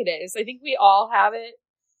anxiety. I think it is. I think we all have it.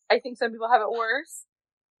 I think some people have it worse.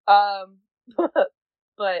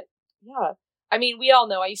 But yeah, I mean, we all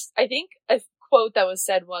know. I think a quote that was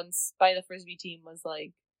said once by the Frisbee team was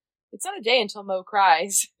like, "It's not a day until Mo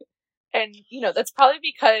cries." And, you know, that's probably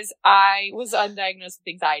because I was undiagnosed with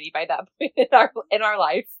anxiety by that point in our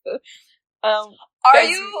life. Are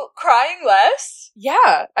you crying less?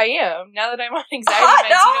 Yeah, I am. Now that I'm on anxiety meds, you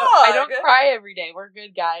know, I don't cry every day. We're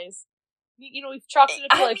good, guys. You know, we've chalked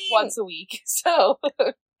it up to once a week, so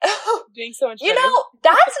doing so much better. You know,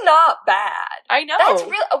 that's not bad. I know. That's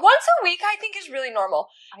real. Once a week, I think, is really normal.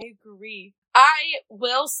 I agree. I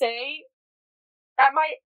will say,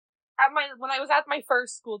 when I was at my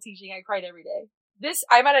first school teaching, I cried every day.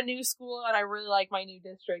 I'm at a new school, and I really like my new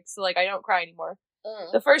district, so like I don't cry anymore.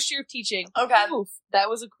 The first year of teaching, that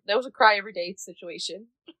was a cry every day situation.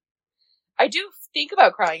 I do think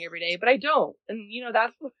about crying every day, but I don't, and you know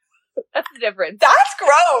that's the difference. That's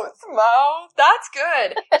growth, Mo. That's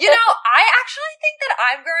good. You know, I actually think that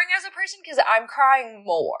I'm growing as a person because I'm crying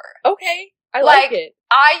more. Okay, I like it.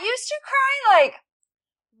 I used to cry like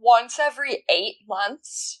once every 8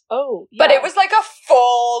 months. Oh, yeah. But it was like a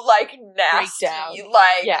full, like, nasty, breakdown.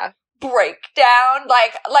 Like, breakdown,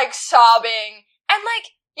 like sobbing. And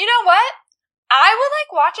like, you know what? I would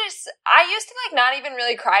like watch I used to like not even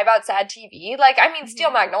really cry about sad TV. Like, I mean,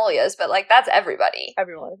 Steel Magnolias, but like that's everybody.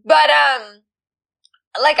 Everyone. But,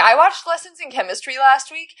 like I watched Lessons in Chemistry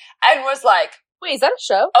last week and was like, wait, is that a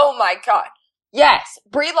show? Oh my god. Yes,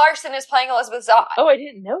 Brie Larson is playing Elizabeth Zott. Oh, I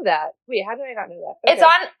didn't know that. Wait, how did I not know that? Okay.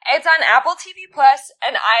 It's on Apple TV Plus,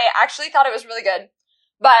 and I actually thought it was really good.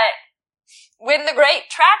 But when the great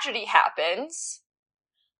tragedy happens,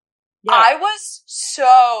 I was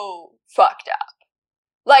so fucked up.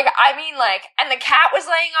 Like, I mean, like, and the cat was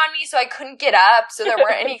laying on me, so I couldn't get up, so there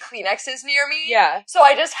weren't any Kleenexes near me. Yeah. So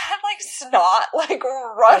I just had, like, snot, like,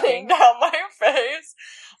 running down my face.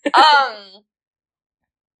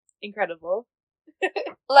 Incredible.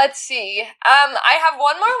 Let's see. I have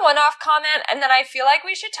one more one-off comment, and then I feel like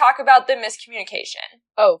we should talk about the miscommunication.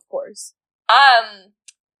 Oh, of course.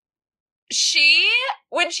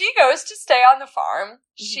 When she goes to stay on the farm,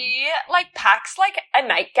 she, like, packs, like, a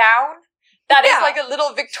nightgown that is, like, a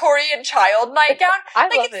little Victorian child nightgown.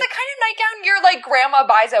 It's the kind of nightgown your, like, grandma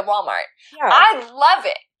buys at Walmart. Yeah. I love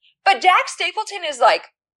it. But Jack Stapleton is like,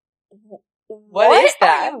 what is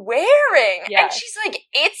that? Are you wearing? Yeah. And she's like,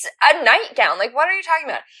 it's a nightgown. Like, what are you talking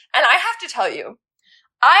about? And I have to tell you,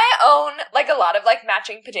 I own, like, a lot of, like,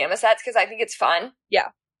 matching pajama sets because I think it's fun. Yeah.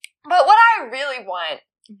 But what I really want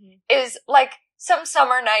is, like, some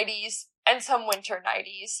summer nighties and some winter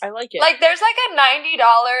nighties. I like it. Like, there's, like, a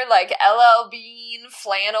 $90, like, LL Bean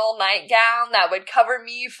flannel nightgown that would cover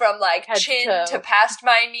me from, like, head chin to past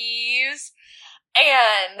my knees.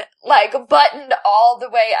 And, like, buttoned all the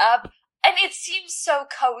way up. And it seems so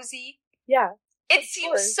cozy. Yeah. It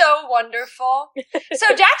seems so wonderful.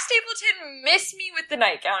 So Jack Stapleton missed me with the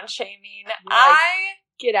nightgown shaming.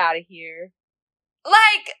 Get out of here.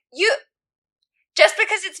 Like, just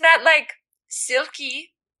because it's not, like,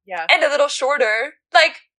 silky and a little shorter,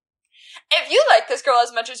 like, if you like this girl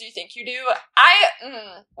as much as you think you do,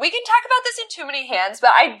 we can talk about this in too many hands,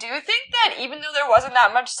 but I do think that even though there wasn't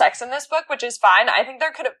that much sex in this book, which is fine, I think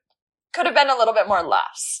there could have been a little bit more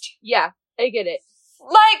lust. Yeah, I get it.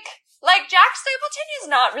 Like Jack Stapleton is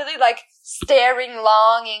not really, like, staring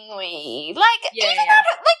longingly. Like, just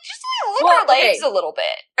look at her legs a little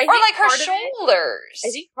bit. Or, like, her shoulders. I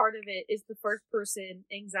think part of it is the first person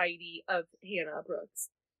anxiety of Hannah Brooks.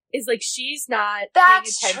 Is, like, she's not paying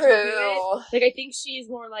attention to it. Like, I think she's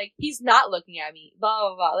more like, he's not looking at me, blah,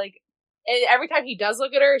 blah, blah. Like, and every time he does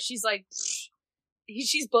look at her, she's like,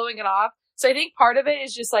 she's blowing it off. So I think part of it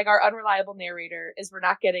is just, like, our unreliable narrator is we're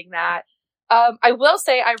not getting that. I will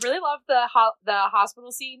say I really love the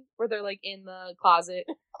hospital scene where they're, like, in the closet.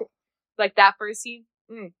 Like, that first scene.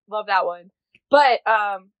 Love that one. But,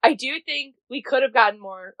 I do think we could have gotten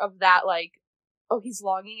more of that, like, oh, he's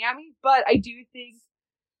longing at me. But I do think,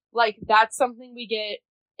 like, that's something we get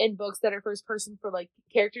in books that are first person for, like,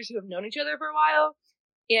 characters who have known each other for a while.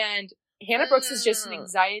 And Hannah Brooks is just an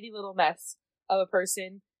anxiety little mess of a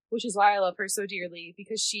person, which is why I love her so dearly,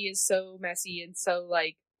 because she is so messy and so,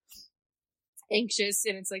 like, anxious,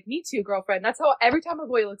 and it's like, me too, girlfriend. That's how every time a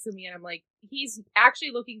boy looks at me, and I'm like, he's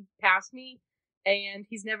actually looking past me, and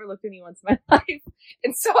he's never looked at me once in my life.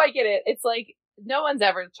 And so I get it. It's like, no one's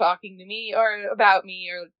ever talking to me or about me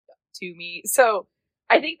or to me. So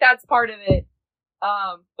I think that's part of it.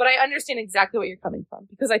 But I understand exactly what you're coming from,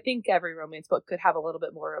 because I think every romance book could have a little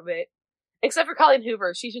bit more of it. Except for Colleen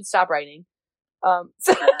Hoover. She should stop writing.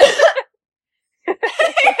 So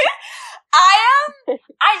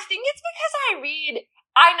I think it's because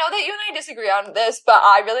I know that you and I disagree on this, but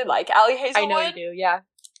I really like Allie Hazelwood. I know you do, yeah.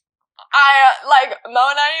 Mo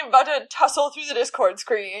and I are about to tussle through the Discord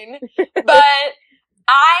screen, but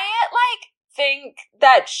I, think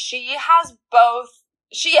that she has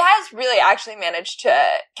really actually managed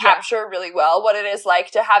to capture really well what it is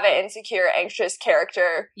like to have an insecure, anxious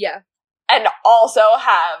character. Yeah. And also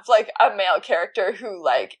have, a male character who,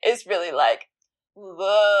 is really,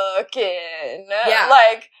 looking. Yeah.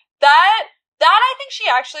 That I think she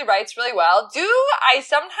actually writes really well. Do I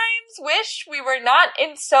sometimes wish we were not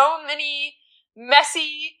in so many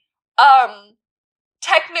messy,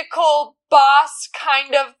 technical boss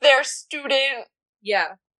kind of their student.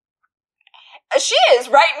 Yeah. She is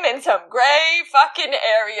writing in some gray fucking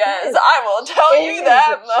areas. I will tell you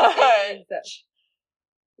that much.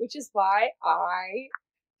 Which is why I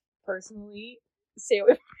personally stay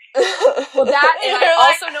away from well, that, and I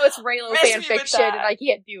also know it's Raylo fanfiction, and I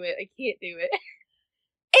can't do it.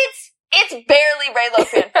 It's barely Raylo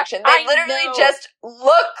fanfiction. They literally just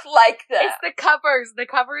look like them. It's the covers. The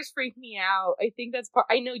covers freak me out. I think that's part.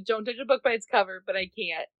 I know, don't judge a book by its cover, but I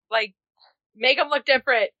can't. Make them look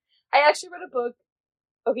different. I actually read a book.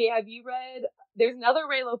 Okay, have you read? There's another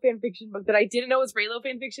Raylo fanfiction book that I didn't know was Raylo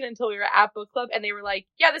fanfiction until we were at book club, and they were like,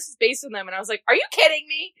 "Yeah, this is based on them," and I was like, "Are you kidding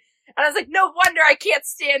me?" And I was like, "No wonder I can't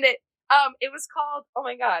stand it." It was called, oh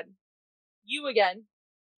my god, You Again.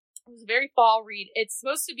 It was a very fall read. It's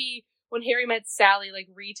supposed to be When Harry Met Sally,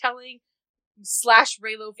 retelling /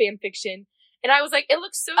 Raylo fanfiction. And I was like, it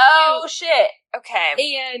looks so cute. Oh, shit.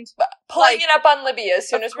 Okay. And pulling it up on Libby as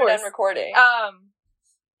soon as we're done recording.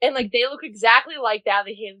 And they look exactly like the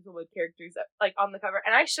Allie Hazelwood characters, on the cover.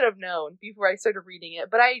 And I should have known before I started reading it,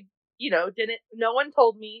 but I, didn't. No one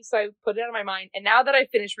told me, so I put it out of my mind. And now that I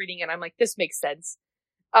finished reading it, I'm like, this makes sense.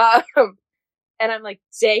 And I'm like,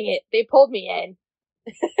 dang it, they pulled me in.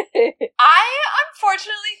 I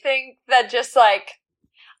unfortunately think that just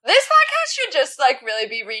this podcast should just really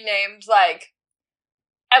be renamed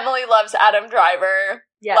Emily Loves Adam Driver.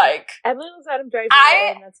 Yeah. Emily Loves Adam Driver,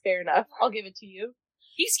 and that's fair enough. I'll give it to you.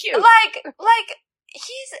 He's cute.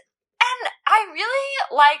 He's, and I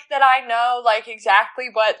really like that I know exactly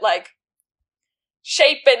what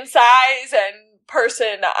shape and size and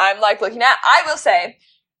person I'm looking at. I will say,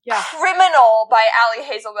 Criminal by Allie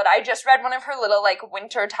Hazelwood. I just read one of her little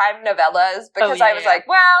wintertime novellas because I was I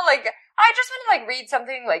just want to read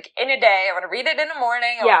something in a day. I want to read it in the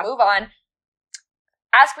morning. I want to move on.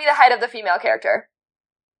 Ask me the height of the female character.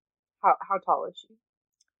 How tall is she?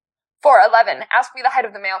 4'11". Ask me the height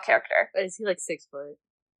of the male character. Is he 6 foot?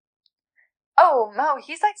 Oh, Mo,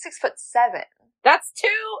 he's 6'7". That's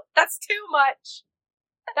too much.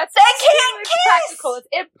 They can't kiss! Impractical. It's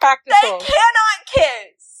impractical. They cannot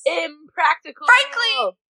kiss! Impractical.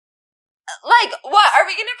 Frankly, what? Are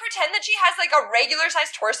we gonna pretend that she has, a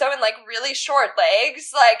regular-sized torso and, really short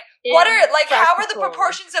legs? What are, how are the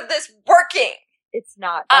proportions of this working? It's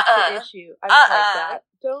not. That's the issue. I don't like that.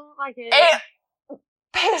 Don't like it. It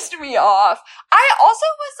pissed me off. I also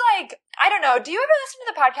was I don't know, do you ever listen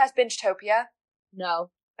to the podcast Bingetopia?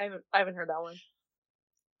 No. I haven't heard that one.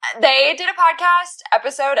 They did a podcast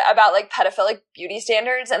episode about pedophilic beauty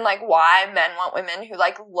standards and why men want women who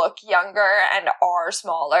look younger and are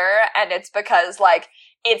smaller, and it's because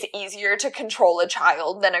it's easier to control a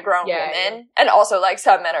child than a grown woman. Yeah. And also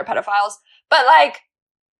some men are pedophiles. But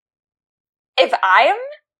if I am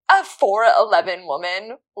a 4'11"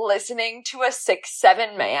 woman listening to a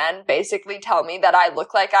 6'7" man basically tell me that I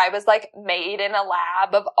look like I was made in a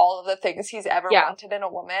lab of all of the things he's ever wanted in a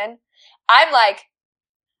woman, I'm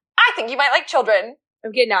I think you might like children.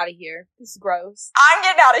 I'm getting out of here. This is gross. I'm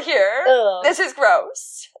getting out of here. Ugh. This is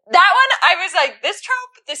gross. That one, I was this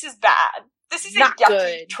trope, this is bad. This is not a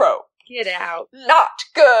yucky trope. Get out. Not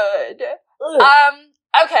good. Ugh.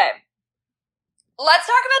 Okay. Let's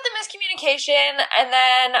talk about the miscommunication, and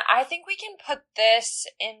then I think we can put this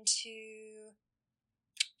into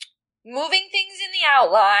moving things in the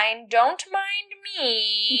outline. Don't mind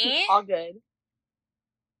me. All good.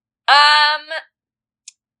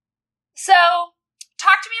 So,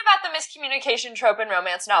 talk to me about the miscommunication trope in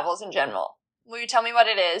romance novels in general. Will you tell me what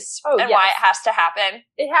it is why it has to happen?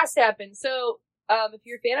 It has to happen. So, if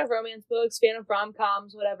you're a fan of romance books, fan of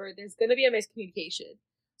rom-coms, whatever, there's gonna be a miscommunication.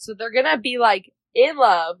 So they're gonna be, like, in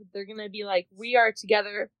love. They're gonna be like, we are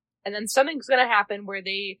together. And then something's gonna happen where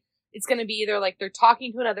it's gonna be either, like, they're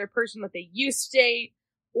talking to another person that they used to date,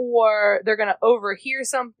 or they're gonna overhear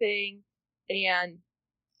something, and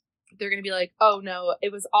they're gonna be like, oh no,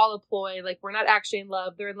 it was all a ploy, like, we're not actually in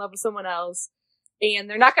love, they're in love with someone else, and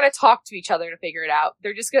they're not gonna talk to each other to figure it out,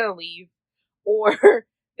 they're just gonna leave, or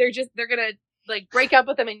they're gonna, like, break up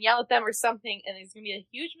with them and yell at them or something, and there's gonna be a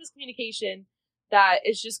huge miscommunication that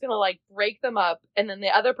is just gonna, like, break them up, and then the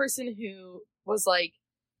other person who was, like,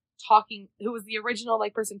 who was the original,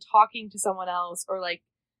 like, person talking to someone else, or, like,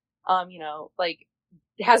 like,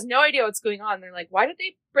 has no idea what's going on. They're like, why did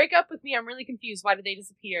they break up with me? I'm really confused. Why did they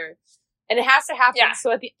disappear? And it has to happen. Yeah.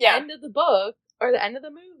 So at the end of the book, or the end of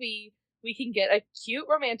the movie, we can get a cute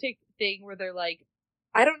romantic thing where they're like,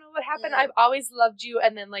 I don't know what happened. I've always loved you.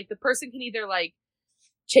 And then, like, the person can either, like,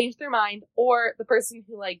 change their mind, or the person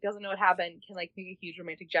who, like, doesn't know what happened can, like, make a huge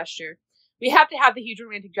romantic gesture. We have to have the huge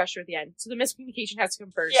romantic gesture at the end. So the miscommunication has to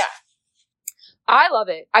come first. Yeah. I love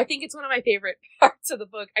it. I think it's one of my favorite parts of the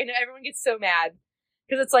book. I know everyone gets so mad,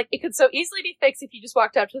 because it's like, it could so easily be fixed if you just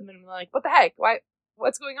walked up to them and were like, what the heck?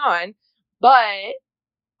 What's going on? But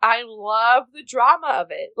I love the drama of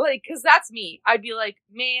it. Like, because that's me. I'd be like,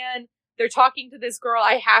 man, they're talking to this girl.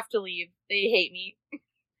 I have to leave. They hate me.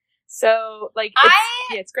 So, like,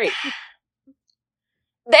 it's great.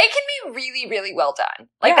 They can be really, really well done.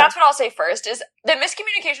 Like, that's what I'll say first, is the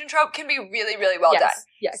miscommunication trope can be really, really well done.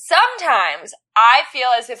 Yes. Sometimes I feel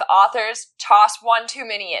as if authors toss one too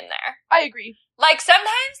many in there. I agree. Like, sometimes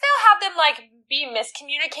they'll have them, like, be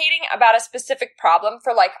miscommunicating about a specific problem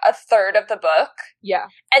for, like, a third of the book. Yeah.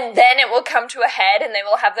 And then it will come to a head, and they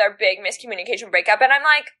will have their big miscommunication breakup, and I'm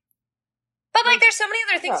like, but, like, there's so many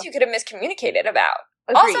other things you could have miscommunicated about.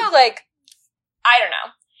 Agreed. Also, like, I don't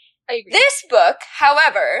know. I agree. This book,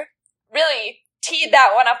 however, really teed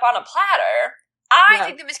that one up on a platter. I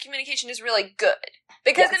think the miscommunication is really good.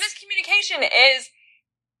 Because the miscommunication is,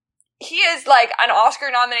 he is, like, an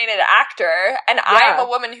Oscar-nominated actor, and I am a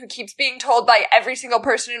woman who keeps being told by every single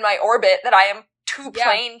person in my orbit that I am too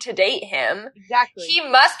plain to date him. Exactly. He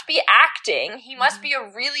must be acting. He must be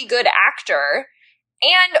a really good actor.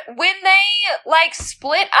 And when they, like,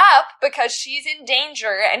 split up because she's in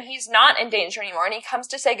danger and he's not in danger anymore, and he comes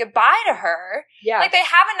to say goodbye to her, like, they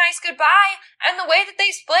have a nice goodbye, and the way that they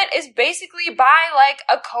split is basically by, like,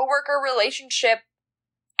 a coworker relationship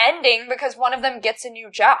ending because one of them gets a new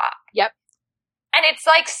job. Yep. And it's,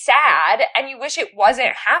 like, sad, and you wish it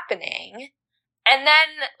wasn't happening, and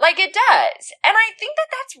then, like, it does. And I think that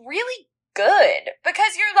that's really good,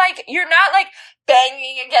 because you're not, like,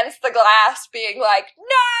 banging against the glass being like,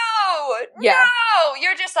 no,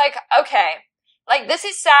 you're just like, okay, like, this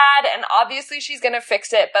is sad, and obviously she's gonna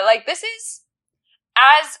fix it, but, like, this is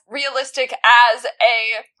as realistic as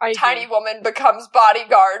a tiny woman becomes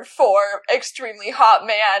bodyguard for extremely hot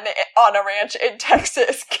man on a ranch in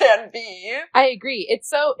Texas can be. I agree. It's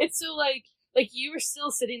so like, you were still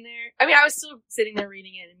sitting there. I mean, I was still sitting there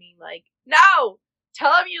reading it and being like, no!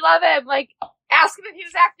 Tell him you love him, like, ask him if he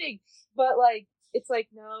was acting. But, like, it's like,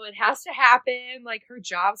 no, it has to happen. Like, her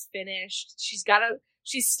job's finished. She's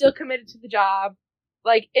still committed to the job.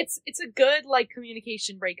 Like, it's a good, like,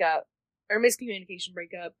 communication breakup, or miscommunication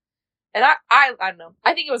breakup. And I don't know.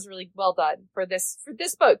 I think it was really well done for this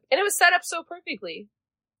book. And it was set up so perfectly.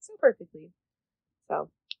 So,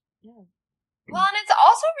 yeah. Well, and it's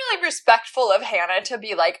also really respectful of Hannah to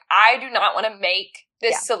be like, I do not want to make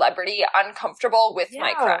this celebrity uncomfortable with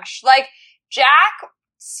my crush. Like, Jack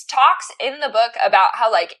talks in the book about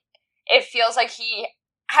how, like, it feels like he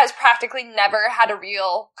has practically never had a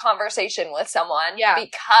real conversation with someone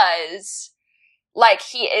because, like,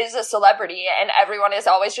 he is a celebrity and everyone is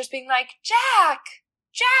always just being like, Jack,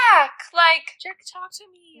 like, Jack, talk to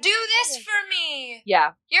me. Do this for me.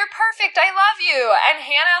 Yeah. You're perfect. I love you. And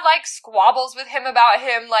Hannah, like, squabbles with him about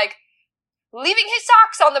him, like, leaving his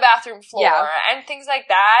socks on the bathroom floor and things like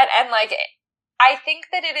that. And, like, I think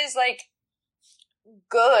that it is, like,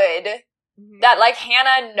 good that, like,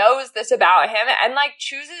 Hannah knows this about him and, like,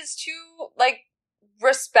 chooses to, like,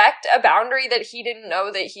 respect a boundary that he didn't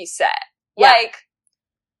know that he set. Yeah. Like,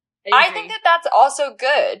 I think that that's also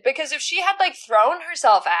good, because if she had, like, thrown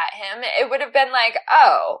herself at him, it would have been like,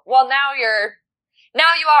 oh, well, now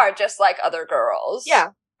you are just like other girls.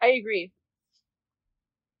 Yeah, I agree.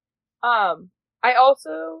 I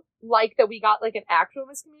also like that we got, like, an actual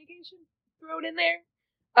miscommunication thrown in there.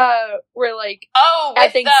 Where, like,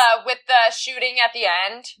 with the shooting at the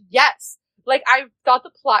end. Yes, like, I thought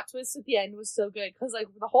the plot twist at the end was so good, because, like,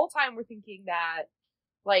 the whole time we're thinking that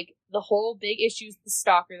like, the whole big issue is the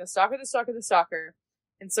stalker.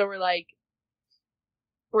 And so we're like,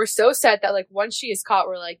 we're so set that, like, once she is caught,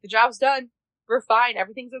 we're like, the job's done. We're fine.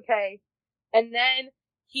 Everything's okay. And then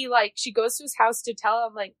she goes to his house to tell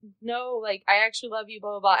him, like, no, like, I actually love you,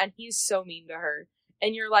 blah, blah, blah. And he's so mean to her.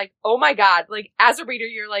 And you're like, oh my God. Like, as a reader,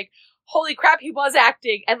 you're like, holy crap, he was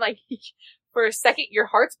acting. And, like, for a second, your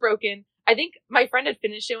heart's broken. I think my friend had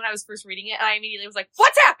finished it when I was first reading it, and I immediately was like,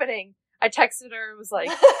 what's happening? I texted her and was like,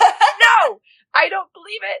 no, I don't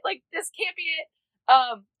believe it. Like, this can't be it.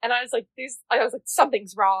 And I was like,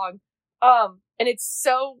 something's wrong. And it's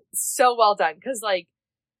so well done. Cause like,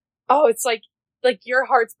 oh, it's like your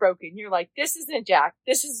heart's broken. You're like, this isn't Jack.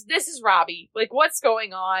 This is Robbie. Like, what's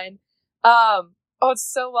going on? Oh, it's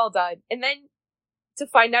so well done. And then to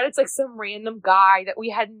find out it's like some random guy that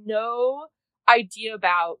we had no idea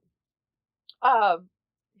about,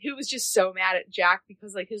 who was just so mad at Jack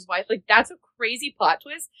because, like, his wife, like, that's a crazy plot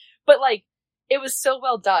twist, but, like, it was so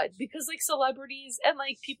well done because, like, celebrities and,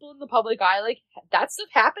 like, people in the public eye, like, that stuff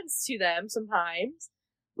happens to them sometimes.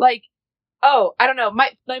 Like, oh, I don't know,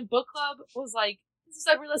 my book club was like, this is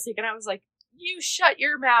unrealistic, and I was like, you shut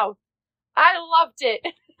your mouth. I loved it.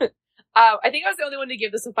 I think I was the only one to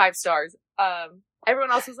give this a 5 stars.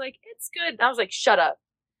 Everyone else was like, it's good, and I was like, shut up.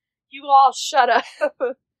 You all shut up.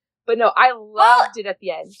 But no, I loved it at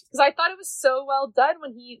the end. Because I thought it was so well done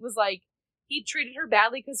when he was like, he treated her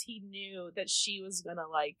badly because he knew that she was gonna,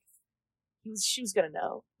 like, she was gonna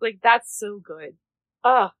know. Like, that's so good.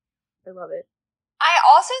 Oh, I love it. I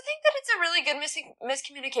also think that it's a really good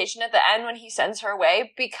miscommunication at the end when he sends her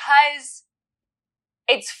away because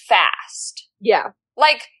it's fast. Yeah.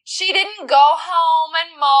 Like, she didn't go home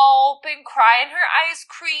and mope and cry in her ice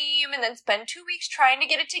cream and then spend 2 weeks trying to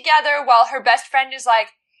get it together while her best friend is like,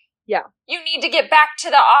 yeah, you need to get back to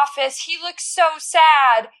the office. He looks so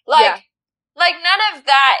sad. Like, like none of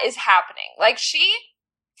that is happening. Like, she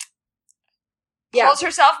pulls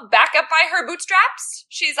herself back up by her bootstraps.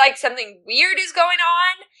 She's like, something weird is going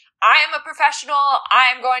on. I am a professional.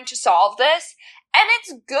 I am going to solve this. And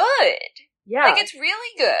it's good. Yeah. Like, it's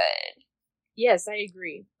really good. Yes, I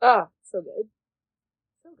agree. Oh, so good.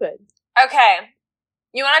 So good. Okay.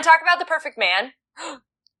 You want to talk about The Perfect Man?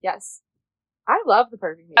 Yes. I love The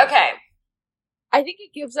Perfect Man. Okay. I think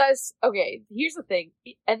it gives us, okay, here's the thing,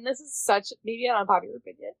 and this is such, maybe an unpopular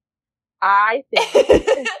opinion. I think,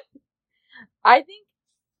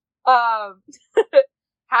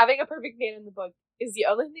 having a perfect man in the book is the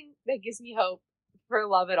only thing that gives me hope for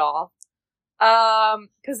love at all.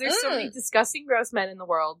 Cause there's so many disgusting, gross men in the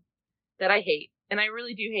world that I hate, and I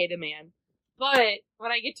really do hate a man. But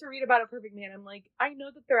when I get to read about a perfect man, I'm like, I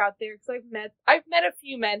know that they're out there, cause I've met a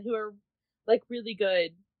few men who are, like, really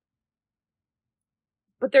good.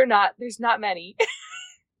 But there's not many.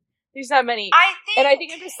 There's not many. I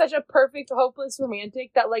think I'm just such a perfect, hopeless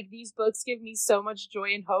romantic that, like, these books give me so much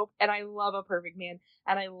joy and hope, and I love a perfect man,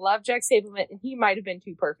 and I love Jack Stapleman, and he might have been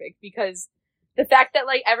too perfect, because the fact that,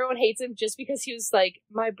 like, everyone hates him just because he was, like,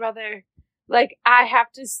 my brother, like, I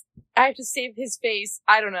have to save his face,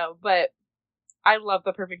 I don't know, but I love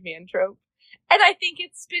the perfect man trope. And I think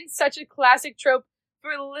it's been such a classic trope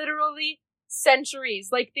for literally centuries.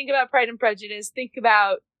 Like, think about Pride and Prejudice. Think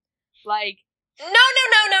about, like... No.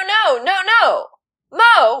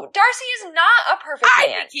 Mo, Darcy is not a perfect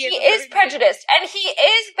man. He is prejudiced, and he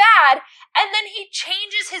is bad, and then he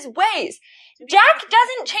changes his ways. Jack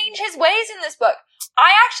doesn't change his ways in this book.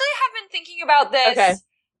 I actually have been thinking about this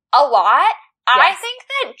a lot. Yes. I think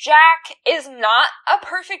that Jack is not a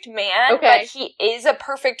perfect man, but he is a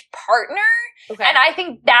perfect partner, and I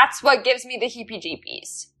think that's what gives me the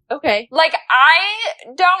heebie-jeebies. Okay. Like,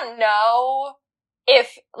 I don't know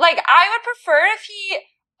if, like, I would prefer if he,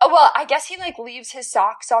 well, I guess he, like, leaves his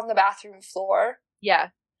socks on the bathroom floor. Yeah.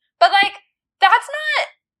 But, like, that's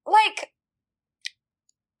not, like,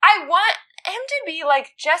 I want him to be,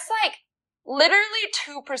 like, just, like, literally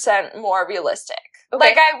 2% more realistic. Okay.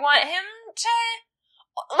 Like, I want him to,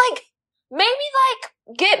 like, maybe,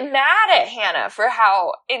 like, get mad at Hannah for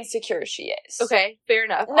how insecure she is. Okay, fair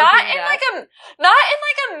enough. Not in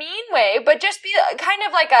a mean way, but just be kind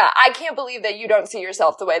of like I can't believe that you don't see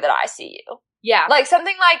yourself the way that I see you. Yeah. Like,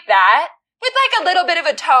 something like that, with, like, a little bit of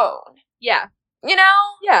a tone. Yeah. You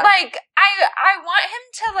know? Yeah. Like, I want him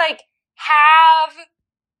to, like, have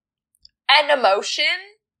an emotion.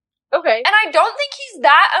 Okay. And I don't think he's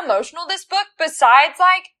that emotional this book, besides,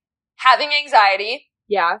 like, having anxiety.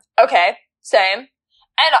 Yeah. Okay, same.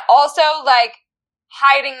 And also, like,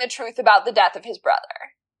 hiding the truth about the death of his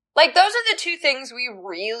brother. Like, those are the two things we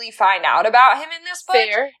really find out about him in this book.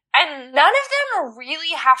 Fair. And none of them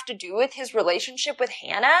really have to do with his relationship with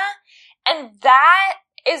Hannah. And that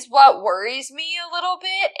is what worries me a little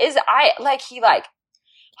bit, is he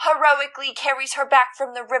heroically carries her back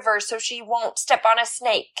from the river so she won't step on a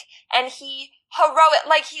snake. And he's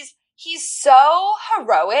so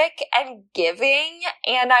heroic and giving,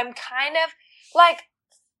 and I'm kind of, like,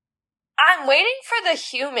 I'm waiting for the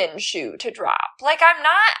human shoe to drop. Like, I'm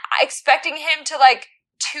not expecting him to, like,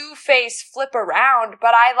 Two-Face flip around,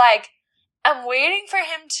 but I'm waiting for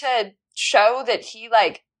him to show that he,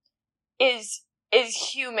 like, is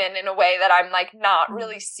human in a way that I'm, like, not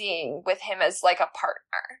really seeing with him as, like, a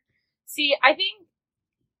partner. See, I think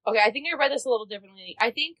I read this a little differently.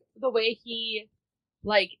 I think the way he,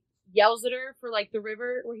 like, yells at her for, like, the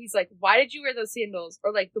river, where he's like, why did you wear those sandals?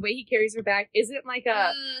 Or, like, the way he carries her back isn't, like,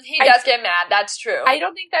 he does get mad, that's true. I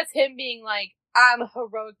don't think that's him being, like, I'm a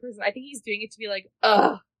heroic person. I think he's doing it to be like,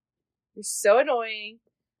 ugh, you're so annoying.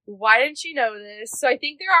 Why didn't you know this? So I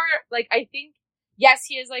think there are, like, yes,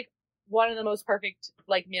 he is, like, one of the most perfect,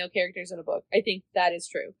 like, male characters in a book. I think that is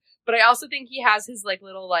true. But I also think he has his, like,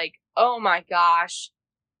 little, like, oh my gosh,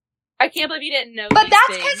 I can't believe you didn't know. But that's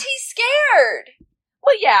because he's scared.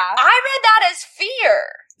 Well, yeah. I read that as fear.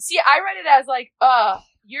 See, I read it as, like,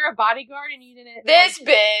 you're a bodyguard and you didn't. This like,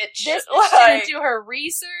 bitch. This bitch didn't do her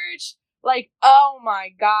research. Like, oh my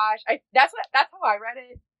gosh. That's how I read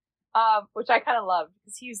it. Which I kind of loved,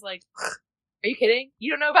 because he was like, are you kidding?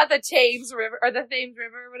 You don't know about the Thames River, or the Thames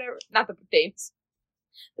River, or whatever. Not the Thames.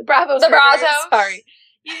 The Brazos. Sorry.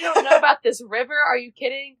 You don't know about this river? Are you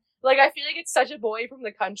kidding? Like, I feel like it's such a boy from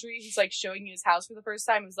the country who's, like, showing you his house for the first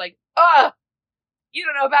time. Who's like, you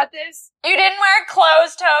don't know about this? You didn't wear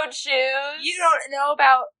closed-toed shoes. You don't know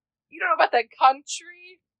about the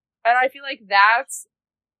country? And I feel like that's,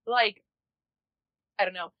 like, I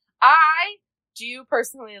don't know. I do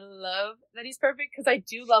personally love that he's perfect, because I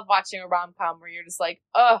do love watching a rom-com where you're just like,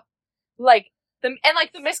 like, the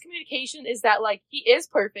miscommunication is that, like, he is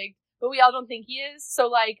perfect, but we all don't think he is. So,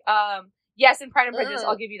 like, yes, in Pride and Prejudice,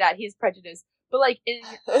 I'll give you that. He is prejudiced. But, like, in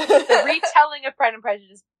the retelling of Pride and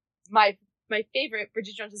Prejudice, my favorite,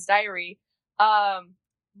 Bridget Jones's Diary,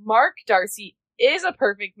 Mark Darcy is a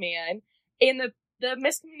perfect man. And the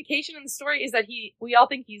miscommunication in the story is that we all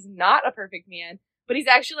think he's not a perfect man, but he's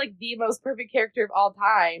actually, like, the most perfect character of all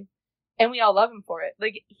time. And we all love him for it.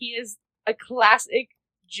 Like, he is a classic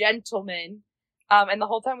gentleman. And the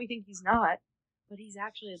whole time we think he's not, but he's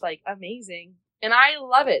actually, like, amazing. And I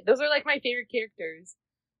love it. Those are, like, my favorite characters.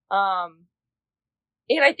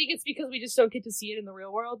 And I think it's because we just don't get to see it in the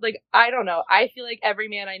real world. Like, I don't know. I feel like every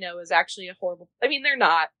man I know is actually a horrible... I mean, they're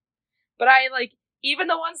not. But I, like, even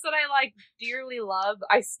the ones that I, like, dearly love,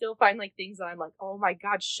 I still find, like, things that I'm like, oh my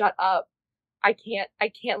god, shut up. I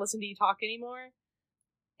can't listen to you talk anymore.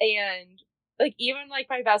 And, like, even, like,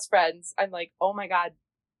 my best friends, I'm like, oh my god,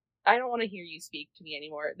 I don't want to hear you speak to me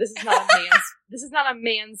anymore. This is not a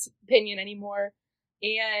man's opinion anymore.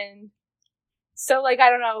 And so, like,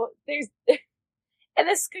 I don't know, and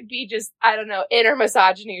this could be just, I don't know, inner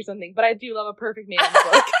misogyny or something, but I do love a perfect man in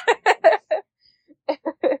the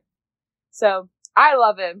book. So, I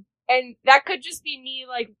love him. And that could just be me,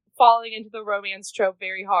 like, falling into the romance trope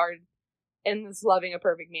very hard in this loving a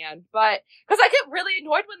perfect man. But, because I get really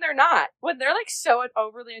annoyed when they're not. When they're, like, so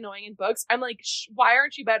overly annoying in books, I'm like, why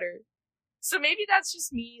aren't you better? So maybe that's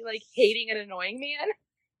just me, like, hating an annoying man.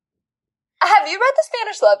 Have you read The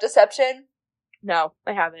Spanish Love Deception? No,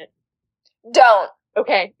 I haven't. Don't.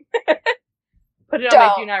 Okay. Put it on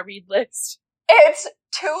my do not read list. It's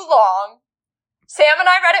too long. Sam and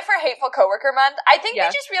I read it for Hateful Coworker Month. I think we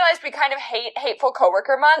just realized we kind of hate Hateful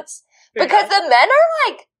Coworker Months because the men are,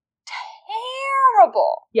 like,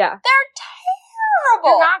 terrible. Yeah. They're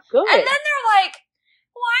terrible. They're not good. And then they're like,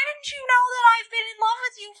 why didn't you know that I've been in love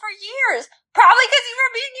with you for years? Probably because you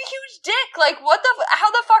were being a huge dick. Like, how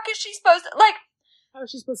the fuck is she supposed to, like... How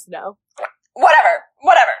is she supposed to know? Whatever.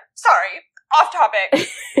 Sorry. Off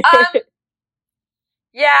topic.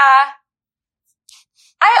 Yeah.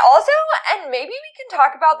 I also, and maybe we can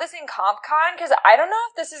talk about this in CompCon, because I don't know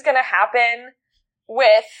if this is going to happen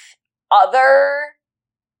with other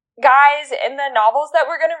guys in the novels that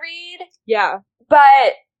we're going to read. Yeah.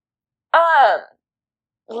 But,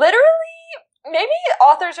 literally, maybe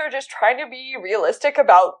authors are just trying to be realistic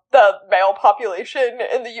about the male population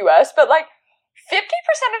in the US, but, like, 50%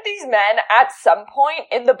 of these men at some point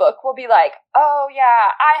in the book will be like, oh yeah,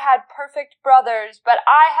 I had perfect brothers, but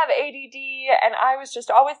I have ADD and I was just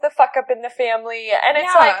always the fuck up in the family. And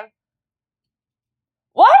it's like,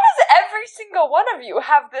 why does every single one of you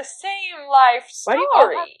have the same life story? Why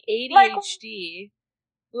do you all have ADHD?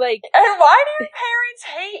 Like, and why do your parents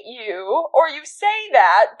hate you? Or you say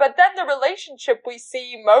that, but then the relationship we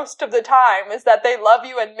see most of the time is that they love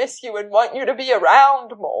you and miss you and want you to be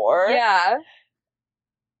around more. yeah.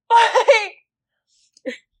 Like,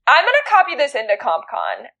 I'm gonna copy this into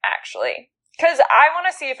CompCon, actually. Because I want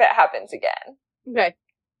to see if it happens again. Okay.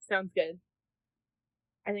 Sounds good.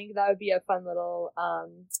 I think that would be a fun little,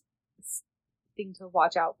 thing to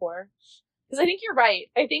watch out for. Because I think you're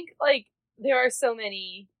right. I think, like, there are so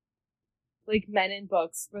many, like, men in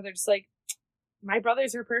books where they're just like, my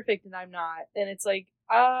brothers are perfect and I'm not. And it's like,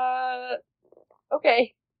 okay.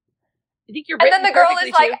 I think you're And then the girl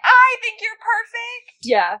is like, too. I think you're perfect.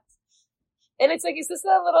 Yeah. And it's like, is this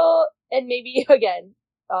a little, and maybe, again,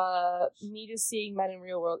 me just seeing men in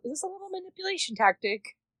real world, is this a little manipulation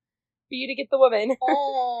tactic for you to get the woman?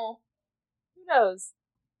 Oh. Who knows?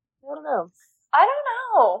 I don't know. I don't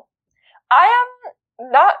know. I am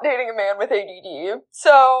not dating a man with ADD,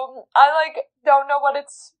 so I, like, don't know what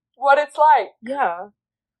it's like. Yeah.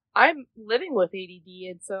 I'm living with ADD,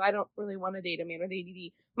 and so I don't really want to date a man with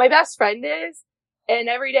ADD. My best friend is, and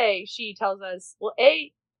every day she tells us, well,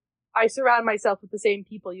 A, I surround myself with the same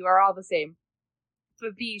people. You are all the same.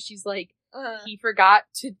 But B, she's like, he forgot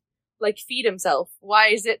to, like, feed himself.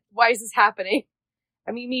 Why is this happening?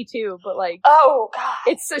 I mean, me too, but, like... Oh, God.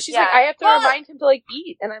 It's so, she's like, I have to remind him to, like,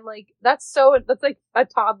 eat. And I'm like, that's like a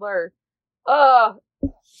toddler. Ugh.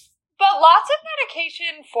 But lots of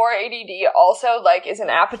medication for ADD also, like, is an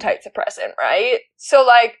appetite suppressant, right? So,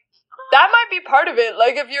 like, that might be part of it.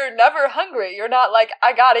 Like, if you're never hungry, you're not like,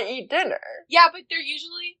 I gotta eat dinner. Yeah, but they're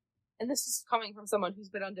usually... And this is coming from someone who's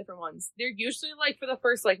been on different ones. They're usually, like, for the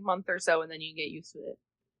first, like, month or so, and then you get used to it.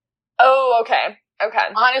 Oh, okay.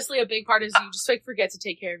 Okay. Honestly, a big part is you just, like, forget to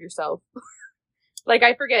take care of yourself. Like,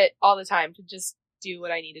 I forget all the time to just do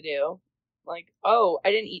what I need to do. Like, oh, I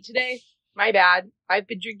didn't eat today? My bad. I've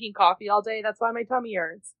been drinking coffee all day. That's why my tummy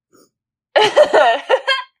hurts. I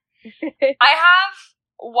have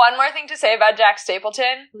one more thing to say about Jack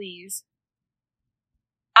Stapleton. Please.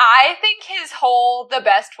 I think his whole the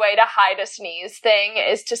best way to hide a sneeze thing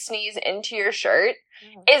is to sneeze into your shirt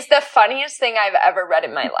is the funniest thing I've ever read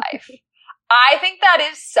in my life. I think that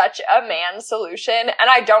is such a man solution, and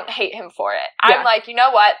I don't hate him for it. Yeah. I'm like, you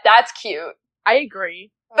know what? That's cute. I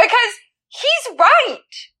agree. Because he's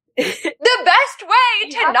right. The best way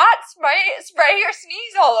to not spray your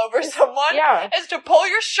sneeze all over someone is to pull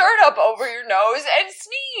your shirt up over your nose and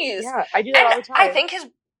sneeze. Yeah, I do that all the time. I think his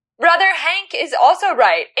brother Hank is also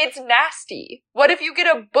right. It's nasty. What if you get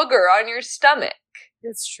a booger on your stomach?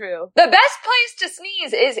 It's true. The best place to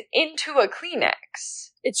sneeze is into a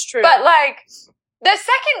Kleenex. It's true. But, like, the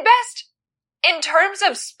second best in terms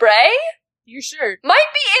of spray? Your shirt.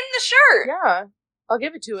 Might be in the shirt. Yeah. I'll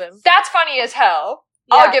give it to him. That's funny as hell.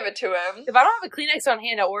 Yeah. I'll give it to him. If I don't have a Kleenex on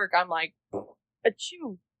hand at work, I'm like,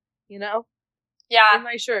 achoo. You know? Yeah. In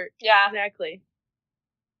my shirt. Yeah. Exactly.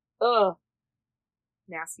 Ugh.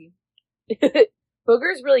 Nasty.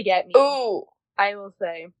 Boogers really get me. Ooh. I will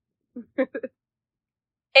say.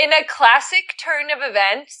 In a classic turn of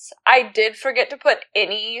events, I did forget to put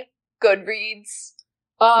any Goodreads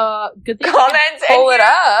good thing comments pull it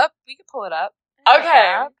up. We can pull it up.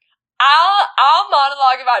 Okay. I'll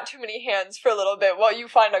monologue about Too Many Hands for a little bit while you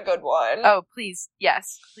find a good one. Oh, please.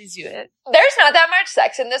 Yes. Please do it. There's not that much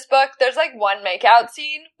sex in this book. There's like one makeout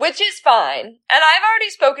scene, which is fine. And I've already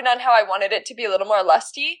spoken on how I wanted it to be a little more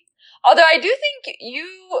lusty. Although I do think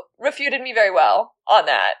you refuted me very well on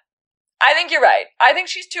that. I think you're right. I think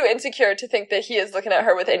she's too insecure to think that he is looking at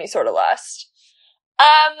her with any sort of lust.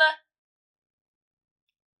 I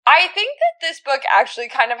think that this book actually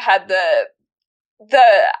kind of had the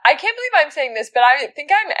I can't believe I'm saying this, but I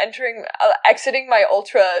think I'm exiting my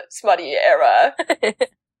ultra smutty era.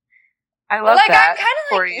 I love that. I'm kind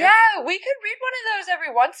of like, yeah, we could read one of those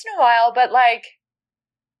every once in a while, but like,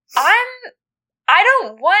 I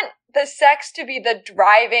don't want the sex to be the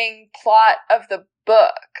driving plot of the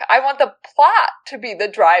book. I want the plot to be the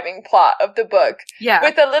driving plot of the book. Yeah.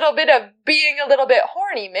 With a little bit of being a little bit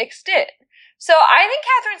horny mixed in. So I think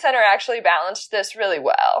Catherine Center actually balanced this really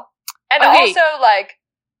well. And also, like,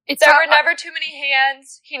 there were never too many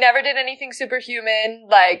hands. He never did anything superhuman.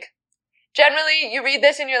 Like, generally, you read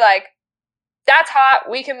this and you're like, that's hot.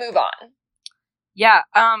 We can move on. Yeah.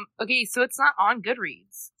 Okay, so it's not on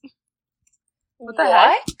Goodreads. What the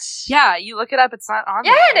heck? Yeah, you look it up. It's not on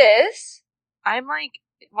there. Yeah, it is. I'm like,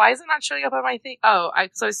 why is it not showing up on my thing? Oh, I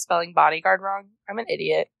was spelling bodyguard wrong. I'm an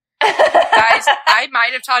idiot. Guys, I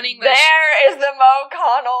might have taught English. There is the Mo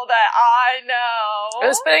Connell that I know. I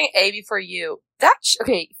was spelling A before you.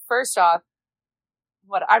 Okay, first off,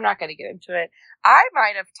 what? I'm not going to get into it. I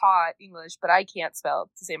might have taught English, but I can't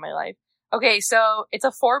spell to save my life. Okay, so it's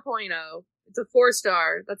a 4.0. It's a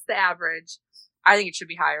 4-star. That's the average. I think it should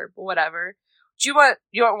be higher, but whatever. Do you want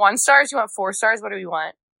 1 stars? Do you want 4 stars? What do we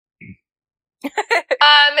want?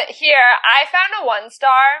 Here, I found a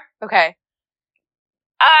 1-star. Okay.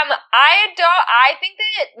 I think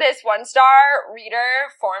that this 1-star reader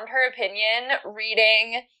formed her opinion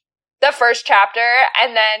reading the first chapter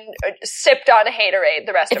and then sipped on Haterade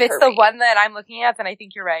the rest of her If it's the read. one that I'm looking at, then I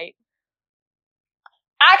think you're right.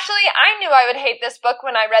 Actually, I knew I would hate this book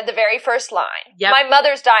when I read the very first line. Yep. My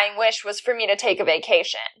mother's dying wish was for me to take a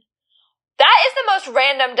vacation. That is the most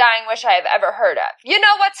random dying wish I have ever heard of. You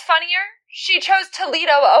know what's funnier? She chose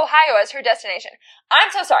Toledo, Ohio as her destination.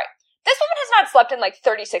 I'm so sorry. This woman has not slept in like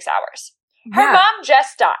 36 hours. Her mom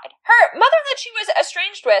just died. Her mother that she was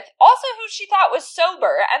estranged with, also who she thought was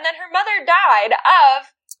sober, and then her mother died of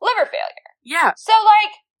liver failure. Yeah. So,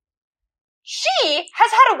 like, she has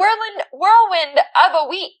had a whirlwind of a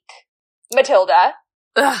week, Matilda.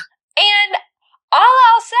 Ugh. And all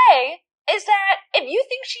I'll say is that if you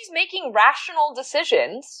think she's making rational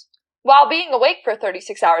decisions while being awake for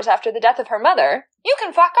 36 hours after the death of her mother, you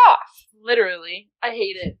can fuck off. Literally. I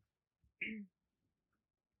hate it.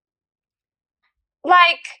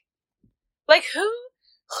 Like who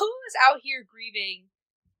is out here grieving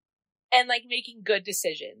and like making good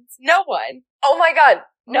decisions? No one. Oh my god.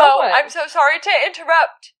 No one. I'm so sorry to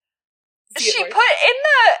interrupt. She put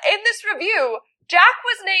in this review, Jack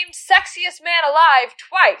was named sexiest man alive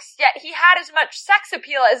twice, yet he had as much sex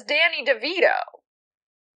appeal as Danny DeVito.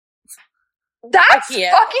 That's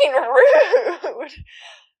fucking rude.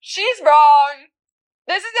 She's wrong.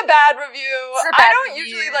 This is a bad review. I don't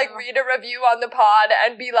usually like read a review on the pod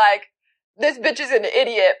and be like, this bitch is an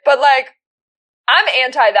idiot. But like, I'm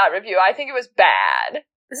anti that review. I think it was bad.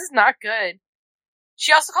 This is not good.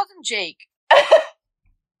 She also called him Jake.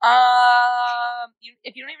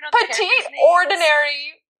 If you don't even know the petite,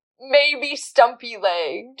 ordinary, maybe stumpy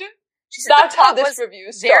legged. She said that's how this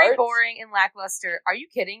review starts. Very boring and lackluster. Are you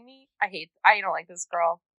kidding me? I don't like this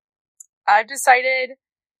girl. I've decided,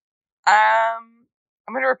 I'm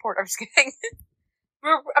gonna report, I'm just kidding.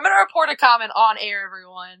 I'm gonna report a comment on air,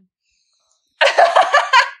 everyone.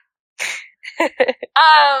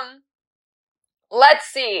 Let's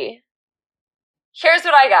see. Here's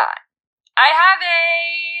what I got. I have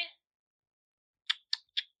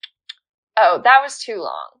oh, that was too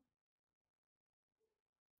long.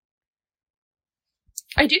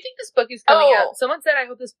 I do think this book is coming out. Someone said, I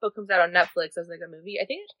hope this book comes out on Netflix as like a movie. I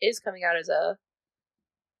think it is coming out as a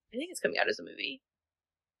movie.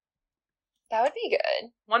 That would be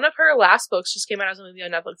good. One of her last books just came out as a movie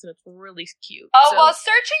on Netflix, and it's really cute. Well,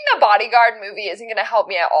 searching the Bodyguard movie isn't going to help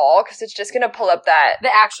me at all, because it's just going to pull up the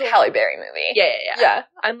actual Halle Berry movie. Yeah.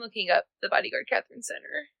 I'm looking up The Bodyguard, Catherine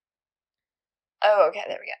Center. Oh, okay,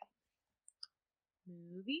 there we go.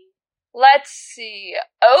 Movie? Let's see.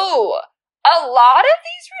 Oh, a lot of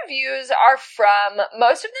these reviews are from,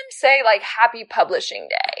 most of them say, like, Happy Publishing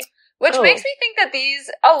Day, which makes me think that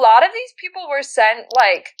a lot of these people were sent,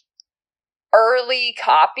 like, early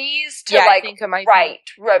copies to write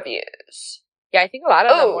reviews. Yeah, I think a lot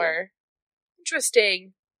of them were.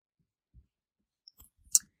 Interesting.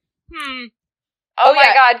 Oh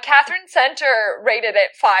my god, Catherine Center rated it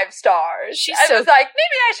 5 stars. I was like,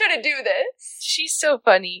 maybe I shouldn't do this. She's so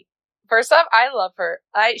funny. First off, I love her.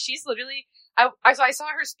 She's literally, I saw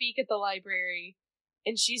her speak at the library,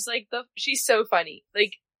 and she's like she's so funny.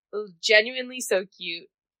 Like, genuinely so cute.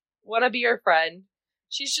 Wanna be her friend.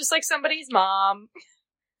 She's just like somebody's mom,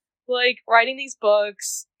 like, writing these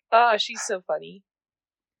books. Oh, she's so funny.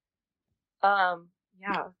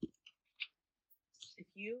 Yeah.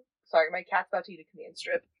 Sorry, my cat's about to eat a command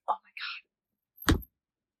strip. Oh my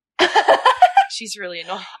god. She's really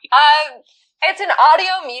annoying. It's an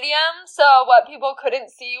audio medium, so what people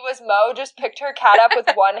couldn't see was Mo just picked her cat up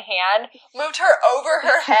with one hand, moved her over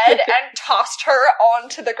her head, and tossed her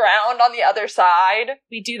onto the ground on the other side.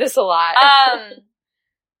 We do this a lot.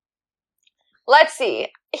 Let's see.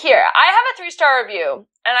 Here, I have a 3-star review,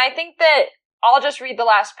 and I think that I'll just read the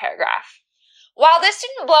last paragraph. While this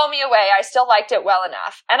didn't blow me away, I still liked it well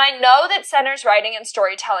enough, and I know that Center's writing and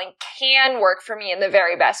storytelling can work for me in the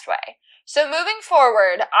very best way. So moving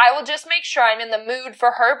forward, I will just make sure I'm in the mood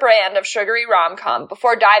for her brand of sugary rom-com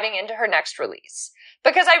before diving into her next release.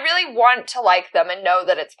 Because I really want to like them and know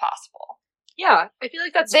that it's possible. Yeah, I feel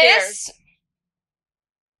like that's fair.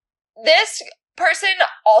 This person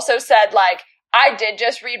also said, like, I did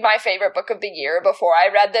just read my favorite book of the year before I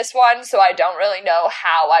read this one, so I don't really know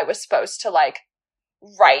how I was supposed to, like,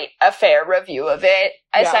 write a fair review of it,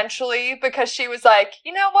 essentially, because she was like,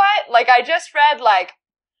 you know what? Like, I just read, like,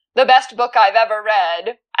 the best book I've ever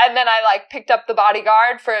read, and then I, like, picked up The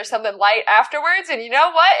Bodyguard for something light afterwards, and you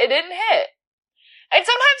know what? It didn't hit. And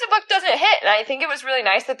sometimes a book doesn't hit, and I think it was really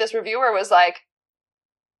nice that this reviewer was like,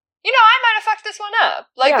 you know, I might have fucked this one up.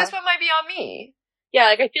 Like, this one might be on me. Yeah,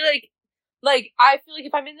 like, I feel like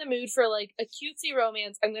if I'm in the mood for, like, a cutesy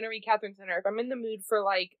romance, I'm gonna read Catherine Center. If I'm in the mood for,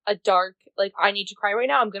 like, a dark, like, I need to cry right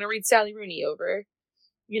now, I'm gonna read Sally Rooney over.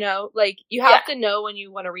 You know? Like, you have to know when you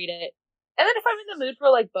want to read it. And then if I'm in the mood for,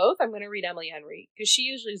 like, both, I'm gonna read Emily Henry. Because she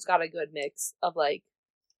usually's got a good mix of, like,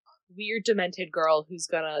 weird, demented girl who's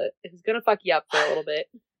gonna fuck you up for a little bit.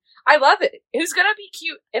 I love it. Who's gonna be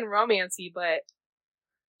cute and romancy, but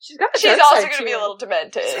she's also gonna be a little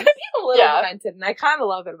demented. She's gonna be a little demented, and I kind of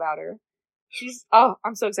love it about her.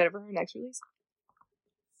 I'm so excited for her next release.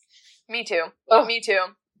 Me too. Oh. Me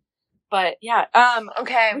too. But yeah,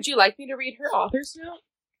 okay. Would you like me to read her author's note?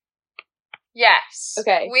 Yes.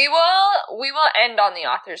 Okay. We will end on the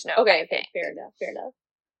author's note. Okay, fair enough.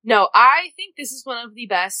 No, I think this is one of the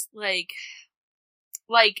best, I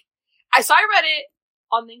read it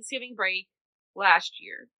on Thanksgiving break last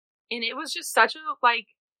year, and it was just such a,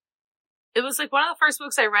 it was, one of the first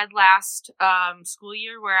books I read last, school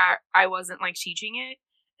year where I wasn't, teaching it,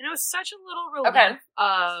 and it was such a little relief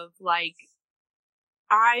of,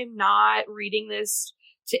 I'm not reading this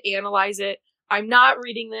to analyze it. I'm not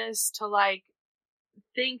reading this to,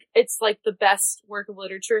 think it's, the best work of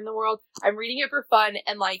literature in the world. I'm reading it for fun,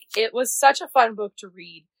 and, it was such a fun book to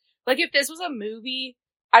read. If this was a movie,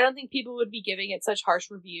 I don't think people would be giving it such harsh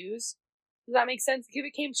reviews. Does that make sense? If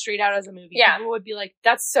it came straight out as a movie, people would be like,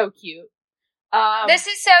 that's so cute. This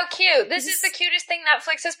is so cute. This is the cutest thing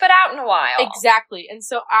Netflix has put out in a while. Exactly. And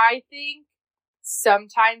so I think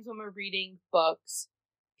sometimes when we're reading books,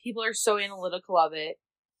 people are so analytical of it.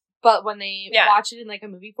 But when they watch it in, a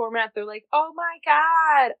movie format, they're like, oh my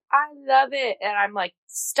god, I love it. And I'm like,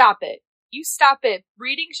 stop it. You stop it.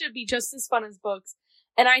 Reading should be just as fun as books.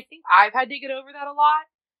 And I think I've had to get over that a lot.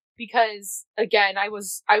 Because, again, I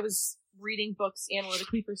was reading books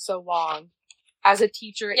analytically for so long as a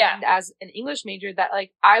teacher and as an English major that,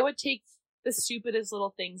 I would take the stupidest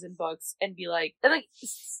little things in books and be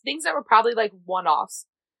things that were probably, one-offs.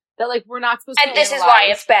 That, we're not supposed to be analyzed. And this is why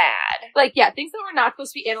it's bad. Things that were not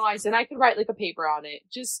supposed to be analyzed, and I could write, a paper on it,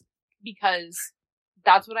 just because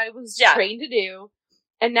that's what I was trained to do.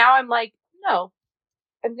 And now I'm like, no,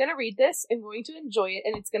 I'm gonna read this, I'm going to enjoy it,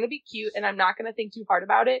 and it's gonna be cute, and I'm not gonna think too hard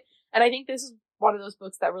about it. And I think this is one of those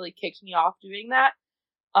books that really kicked me off doing that.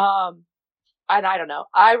 And I don't know,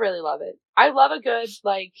 I really love it. I love a good,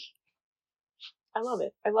 I love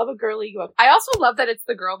it. I love a girly book. I also love that it's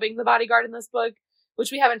the girl being the bodyguard in this book,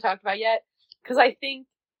 which we haven't talked about yet, because I think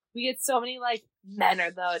we get so many, men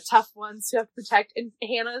are the tough ones who have to protect, and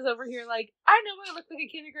Hannah's over here I know I look like a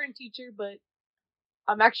kindergarten teacher, but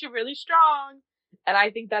I'm actually really strong, and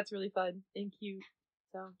I think that's really fun and cute,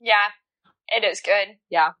 so. Yeah, it is good.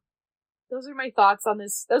 Yeah. Those are my thoughts on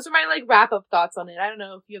this. Those are my, wrap-up thoughts on it. I don't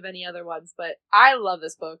know if you have any other ones, but I love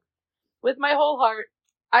this book. With my whole heart.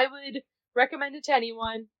 I would recommend it to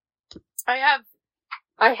anyone. I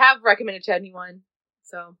have recommended it to anyone.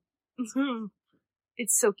 So,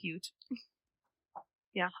 it's so cute.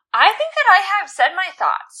 Yeah. I think that I have said my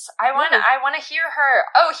thoughts. I want to hear her.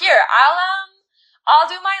 Oh, here, I'll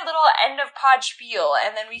do my little end of pod spiel,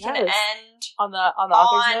 and then we can end on the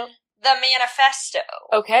author's note. The manifesto.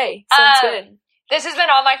 Okay, sounds good. This has been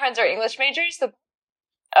All My Friends Are English Majors.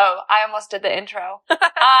 I almost did the intro.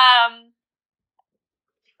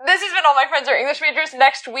 This has been All My Friends Are English Majors.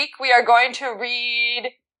 Next week we are going to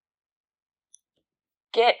read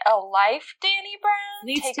Get a Life, Danny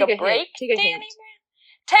Brown. Take a break, Danny Brown.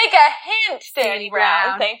 Take a hint, Danny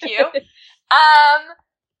Brown. Thank you.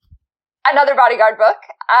 Another bodyguard book.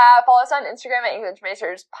 Follow us on Instagram at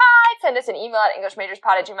EnglishMajorsPod. Send us an email at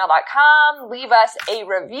EnglishMajorsPod@gmail.com. Leave us a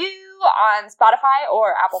review on Spotify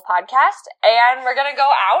or Apple Podcast. And we're gonna go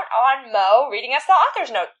out on Mo reading us the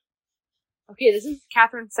author's note. Okay, this is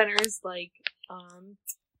Catherine Center's, I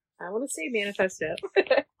want to say manifesto.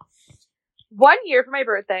 1 year for my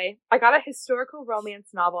birthday, I got a historical romance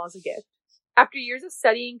novel as a gift. After years of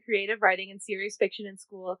studying creative writing and serious fiction in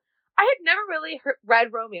school, I had never really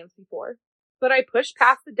read romance before, but I pushed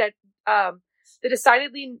past the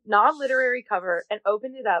decidedly non-literary cover and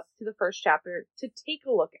opened it up to the first chapter to take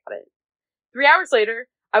a look at it. 3 hours later,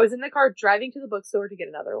 I was in the car driving to the bookstore to get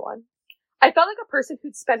another one. I felt like a person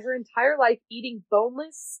who'd spent her entire life eating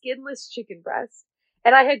boneless, skinless chicken breast,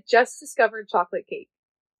 and I had just discovered chocolate cake.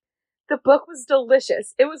 The book was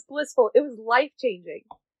delicious. It was blissful. It was life-changing.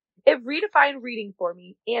 It redefined reading for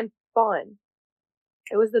me, and fun.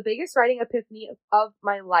 It was the biggest writing epiphany of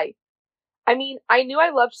my life. I mean, I knew I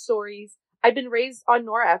loved stories. I'd been raised on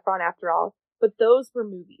Nora Ephron after all, but those were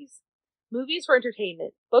movies. Movies were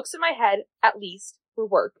entertainment. Books in my head, at least, were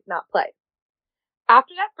work, not play.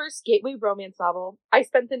 After that first gateway romance novel, I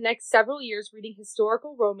spent the next several years reading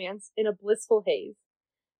historical romance in a blissful haze.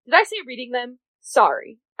 Did I say reading them?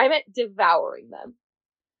 Sorry. I meant devouring them.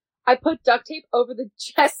 I put duct tape over the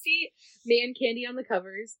Jessie man candy on the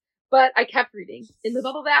covers, but I kept reading. In the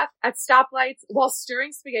bubble bath, at stoplights, while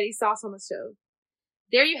stirring spaghetti sauce on the stove.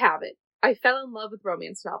 There you have it. I fell in love with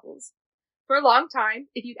romance novels. For a long time,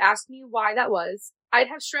 if you'd asked me why that was, I'd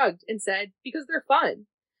have shrugged and said, because they're fun.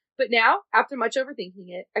 But now, after much overthinking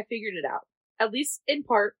it, I figured it out. At least, in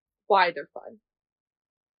part, why they're fun.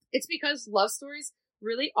 It's because love stories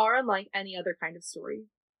really are unlike any other kind of story.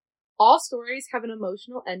 All stories have an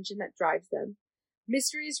emotional engine that drives them.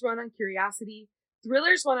 Mysteries run on curiosity,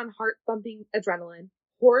 thrillers run on heart-thumping adrenaline,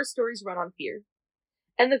 horror stories run on fear.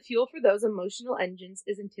 And the fuel for those emotional engines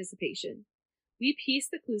is anticipation. We piece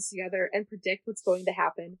the clues together and predict what's going to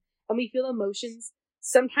happen, and we feel emotions,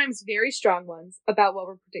 sometimes very strong ones, about what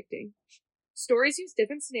we're predicting. Stories use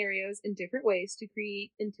different scenarios in different ways to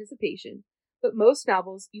create anticipation, but most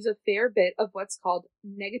novels use a fair bit of what's called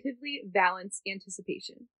negatively balanced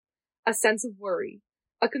anticipation. A sense of worry,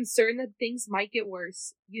 a concern that things might get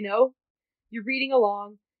worse. You know, you're reading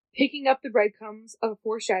along, picking up the breadcrumbs of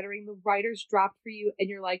foreshadowing the writers dropped for you, and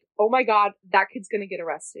you're like, oh my god, that kid's gonna get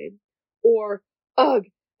arrested. Or, ugh,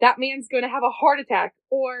 that man's gonna have a heart attack.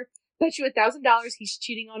 Or, bet you $1,000 he's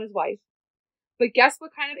cheating on his wife. But guess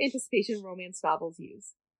what kind of anticipation romance novels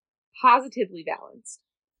use? Positively balanced.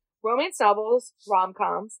 Romance novels,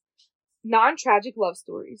 rom-coms, non-tragic love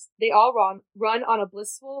stories, they all run on a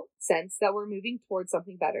blissful sense that we're moving towards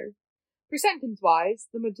something better. Percentage-wise,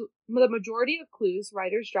 the majority of clues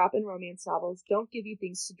writers drop in romance novels don't give you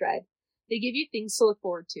things to dread. They give you things to look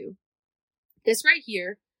forward to. This right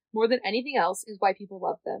here, more than anything else, is why people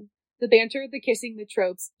love them. The banter, the kissing, the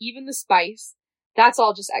tropes, even the spice, that's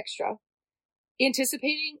all just extra.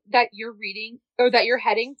 Anticipating that you're reading, or that you're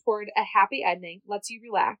heading toward a happy ending lets you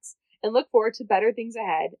relax and look forward to better things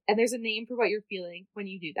ahead, and there's a name for what you're feeling when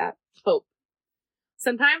you do that. Hope.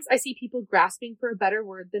 Sometimes I see people grasping for a better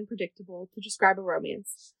word than predictable to describe a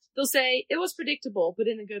romance. They'll say, it was predictable, but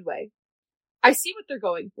in a good way. I see what they're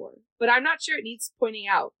going for, but I'm not sure it needs pointing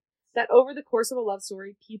out that over the course of a love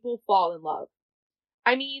story, people fall in love.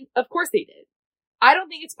 I mean, of course they did. I don't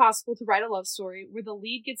think it's possible to write a love story where the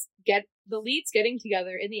leads getting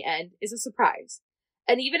together in the end is a surprise.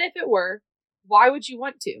 And even if it were, why would you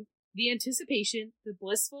want to? The anticipation, the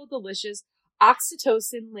blissful, delicious,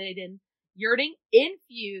 oxytocin-laden, yearning,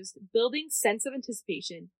 infused, building sense of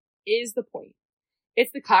anticipation is the point.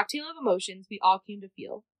 It's the cocktail of emotions we all came to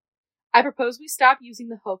feel. I propose we stop using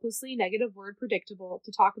the hopelessly negative word predictable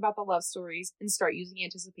to talk about the love stories and start using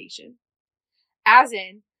anticipation. As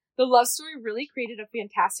in, the love story really created a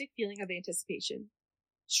fantastic feeling of anticipation.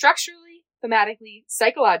 Structurally, thematically,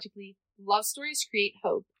 psychologically, love stories create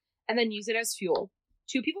hope and then use it as fuel.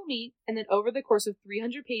 Two people meet, and then over the course of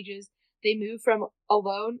 300 pages, they move from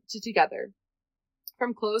alone to together,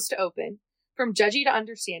 from closed to open, from judgy to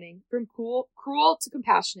understanding, from cruel to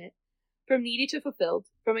compassionate, from needy to fulfilled,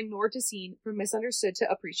 from ignored to seen, from misunderstood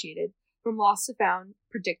to appreciated, from lost to found,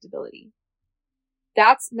 predictability.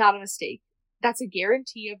 That's not a mistake. That's a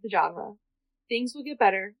guarantee of the genre. Things will get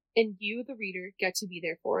better, and you, the reader, get to be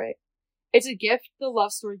there for it. It's a gift the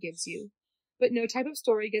love story gives you. But no type of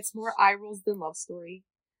story gets more eye rolls than love story.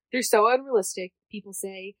 They're so unrealistic, people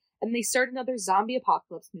say, and they start another zombie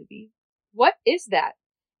apocalypse movie. What is that?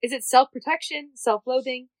 Is it self-protection,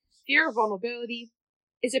 self-loathing, fear of vulnerability?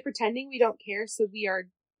 Is it pretending we don't care so we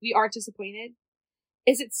aren't disappointed?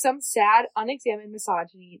 Is it some sad, unexamined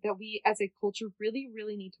misogyny that we as a culture really,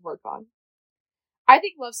 really need to work on? I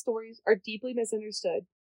think love stories are deeply misunderstood,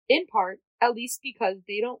 in part, at least because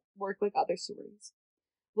they don't work like other stories.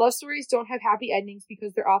 Love stories don't have happy endings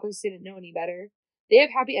because their authors didn't know any better. They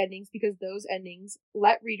have happy endings because those endings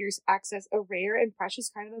let readers access a rare and precious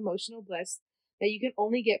kind of emotional bliss that you can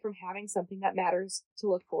only get from having something that matters to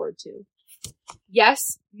look forward to.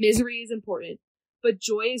 Yes, misery is important, but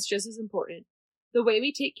joy is just as important. The way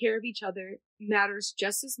we take care of each other matters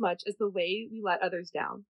just as much as the way we let others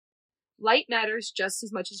down. Light matters just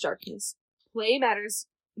as much as darkness. Play matters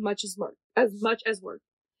as much as work.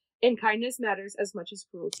 And kindness matters as much as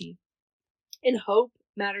cruelty. And hope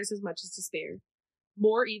matters as much as despair.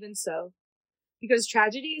 More even so. Because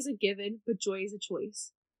tragedy is a given, but joy is a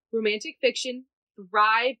choice. Romantic fiction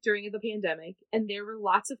thrived during the pandemic, and there were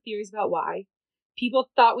lots of theories about why. People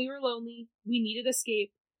thought we were lonely, we needed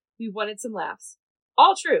escape, we wanted some laughs.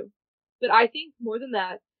 All true. But I think more than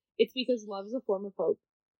that, it's because love is a form of hope.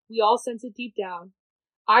 We all sense it deep down.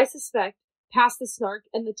 I suspect, past the snark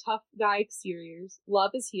and the tough guy exteriors,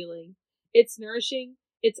 love is healing. It's nourishing,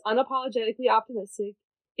 it's unapologetically optimistic,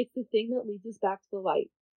 it's the thing that leads us back to the light.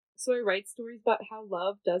 So I write stories about how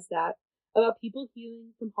love does that, about people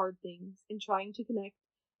healing from hard things and trying to connect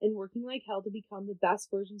and working like hell to become the best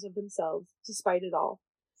versions of themselves, despite it all.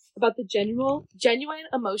 About the genuine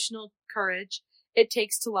emotional courage it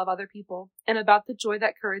takes to love other people, and about the joy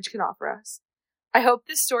that courage can offer us. I hope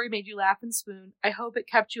this story made you laugh and swoon. I hope it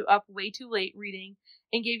kept you up way too late reading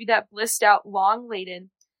and gave you that blissed out, long-laden,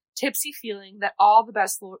 tipsy feeling that all the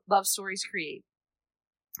best love stories create.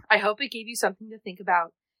 I hope it gave you something to think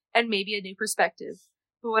about and maybe a new perspective.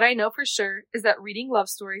 But what I know for sure is that reading love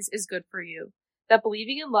stories is good for you. That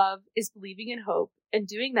believing in love is believing in hope, and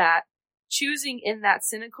doing that, choosing in that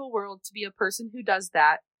cynical world to be a person who does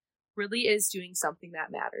that, really is doing something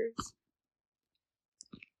that matters.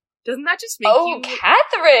 Doesn't that just make you... Oh,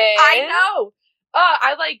 Catherine! I know!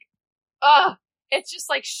 It's just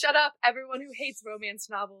like, shut up, everyone who hates romance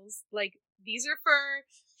novels. Like, these are for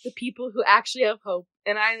the people who actually have hope.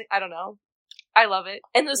 And I don't know. I love it.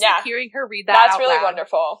 And just hearing her read that That's really loud,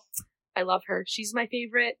 wonderful. I love her. She's my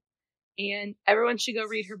favorite. And everyone should go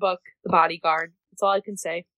read her book, The Bodyguard. That's all I can say.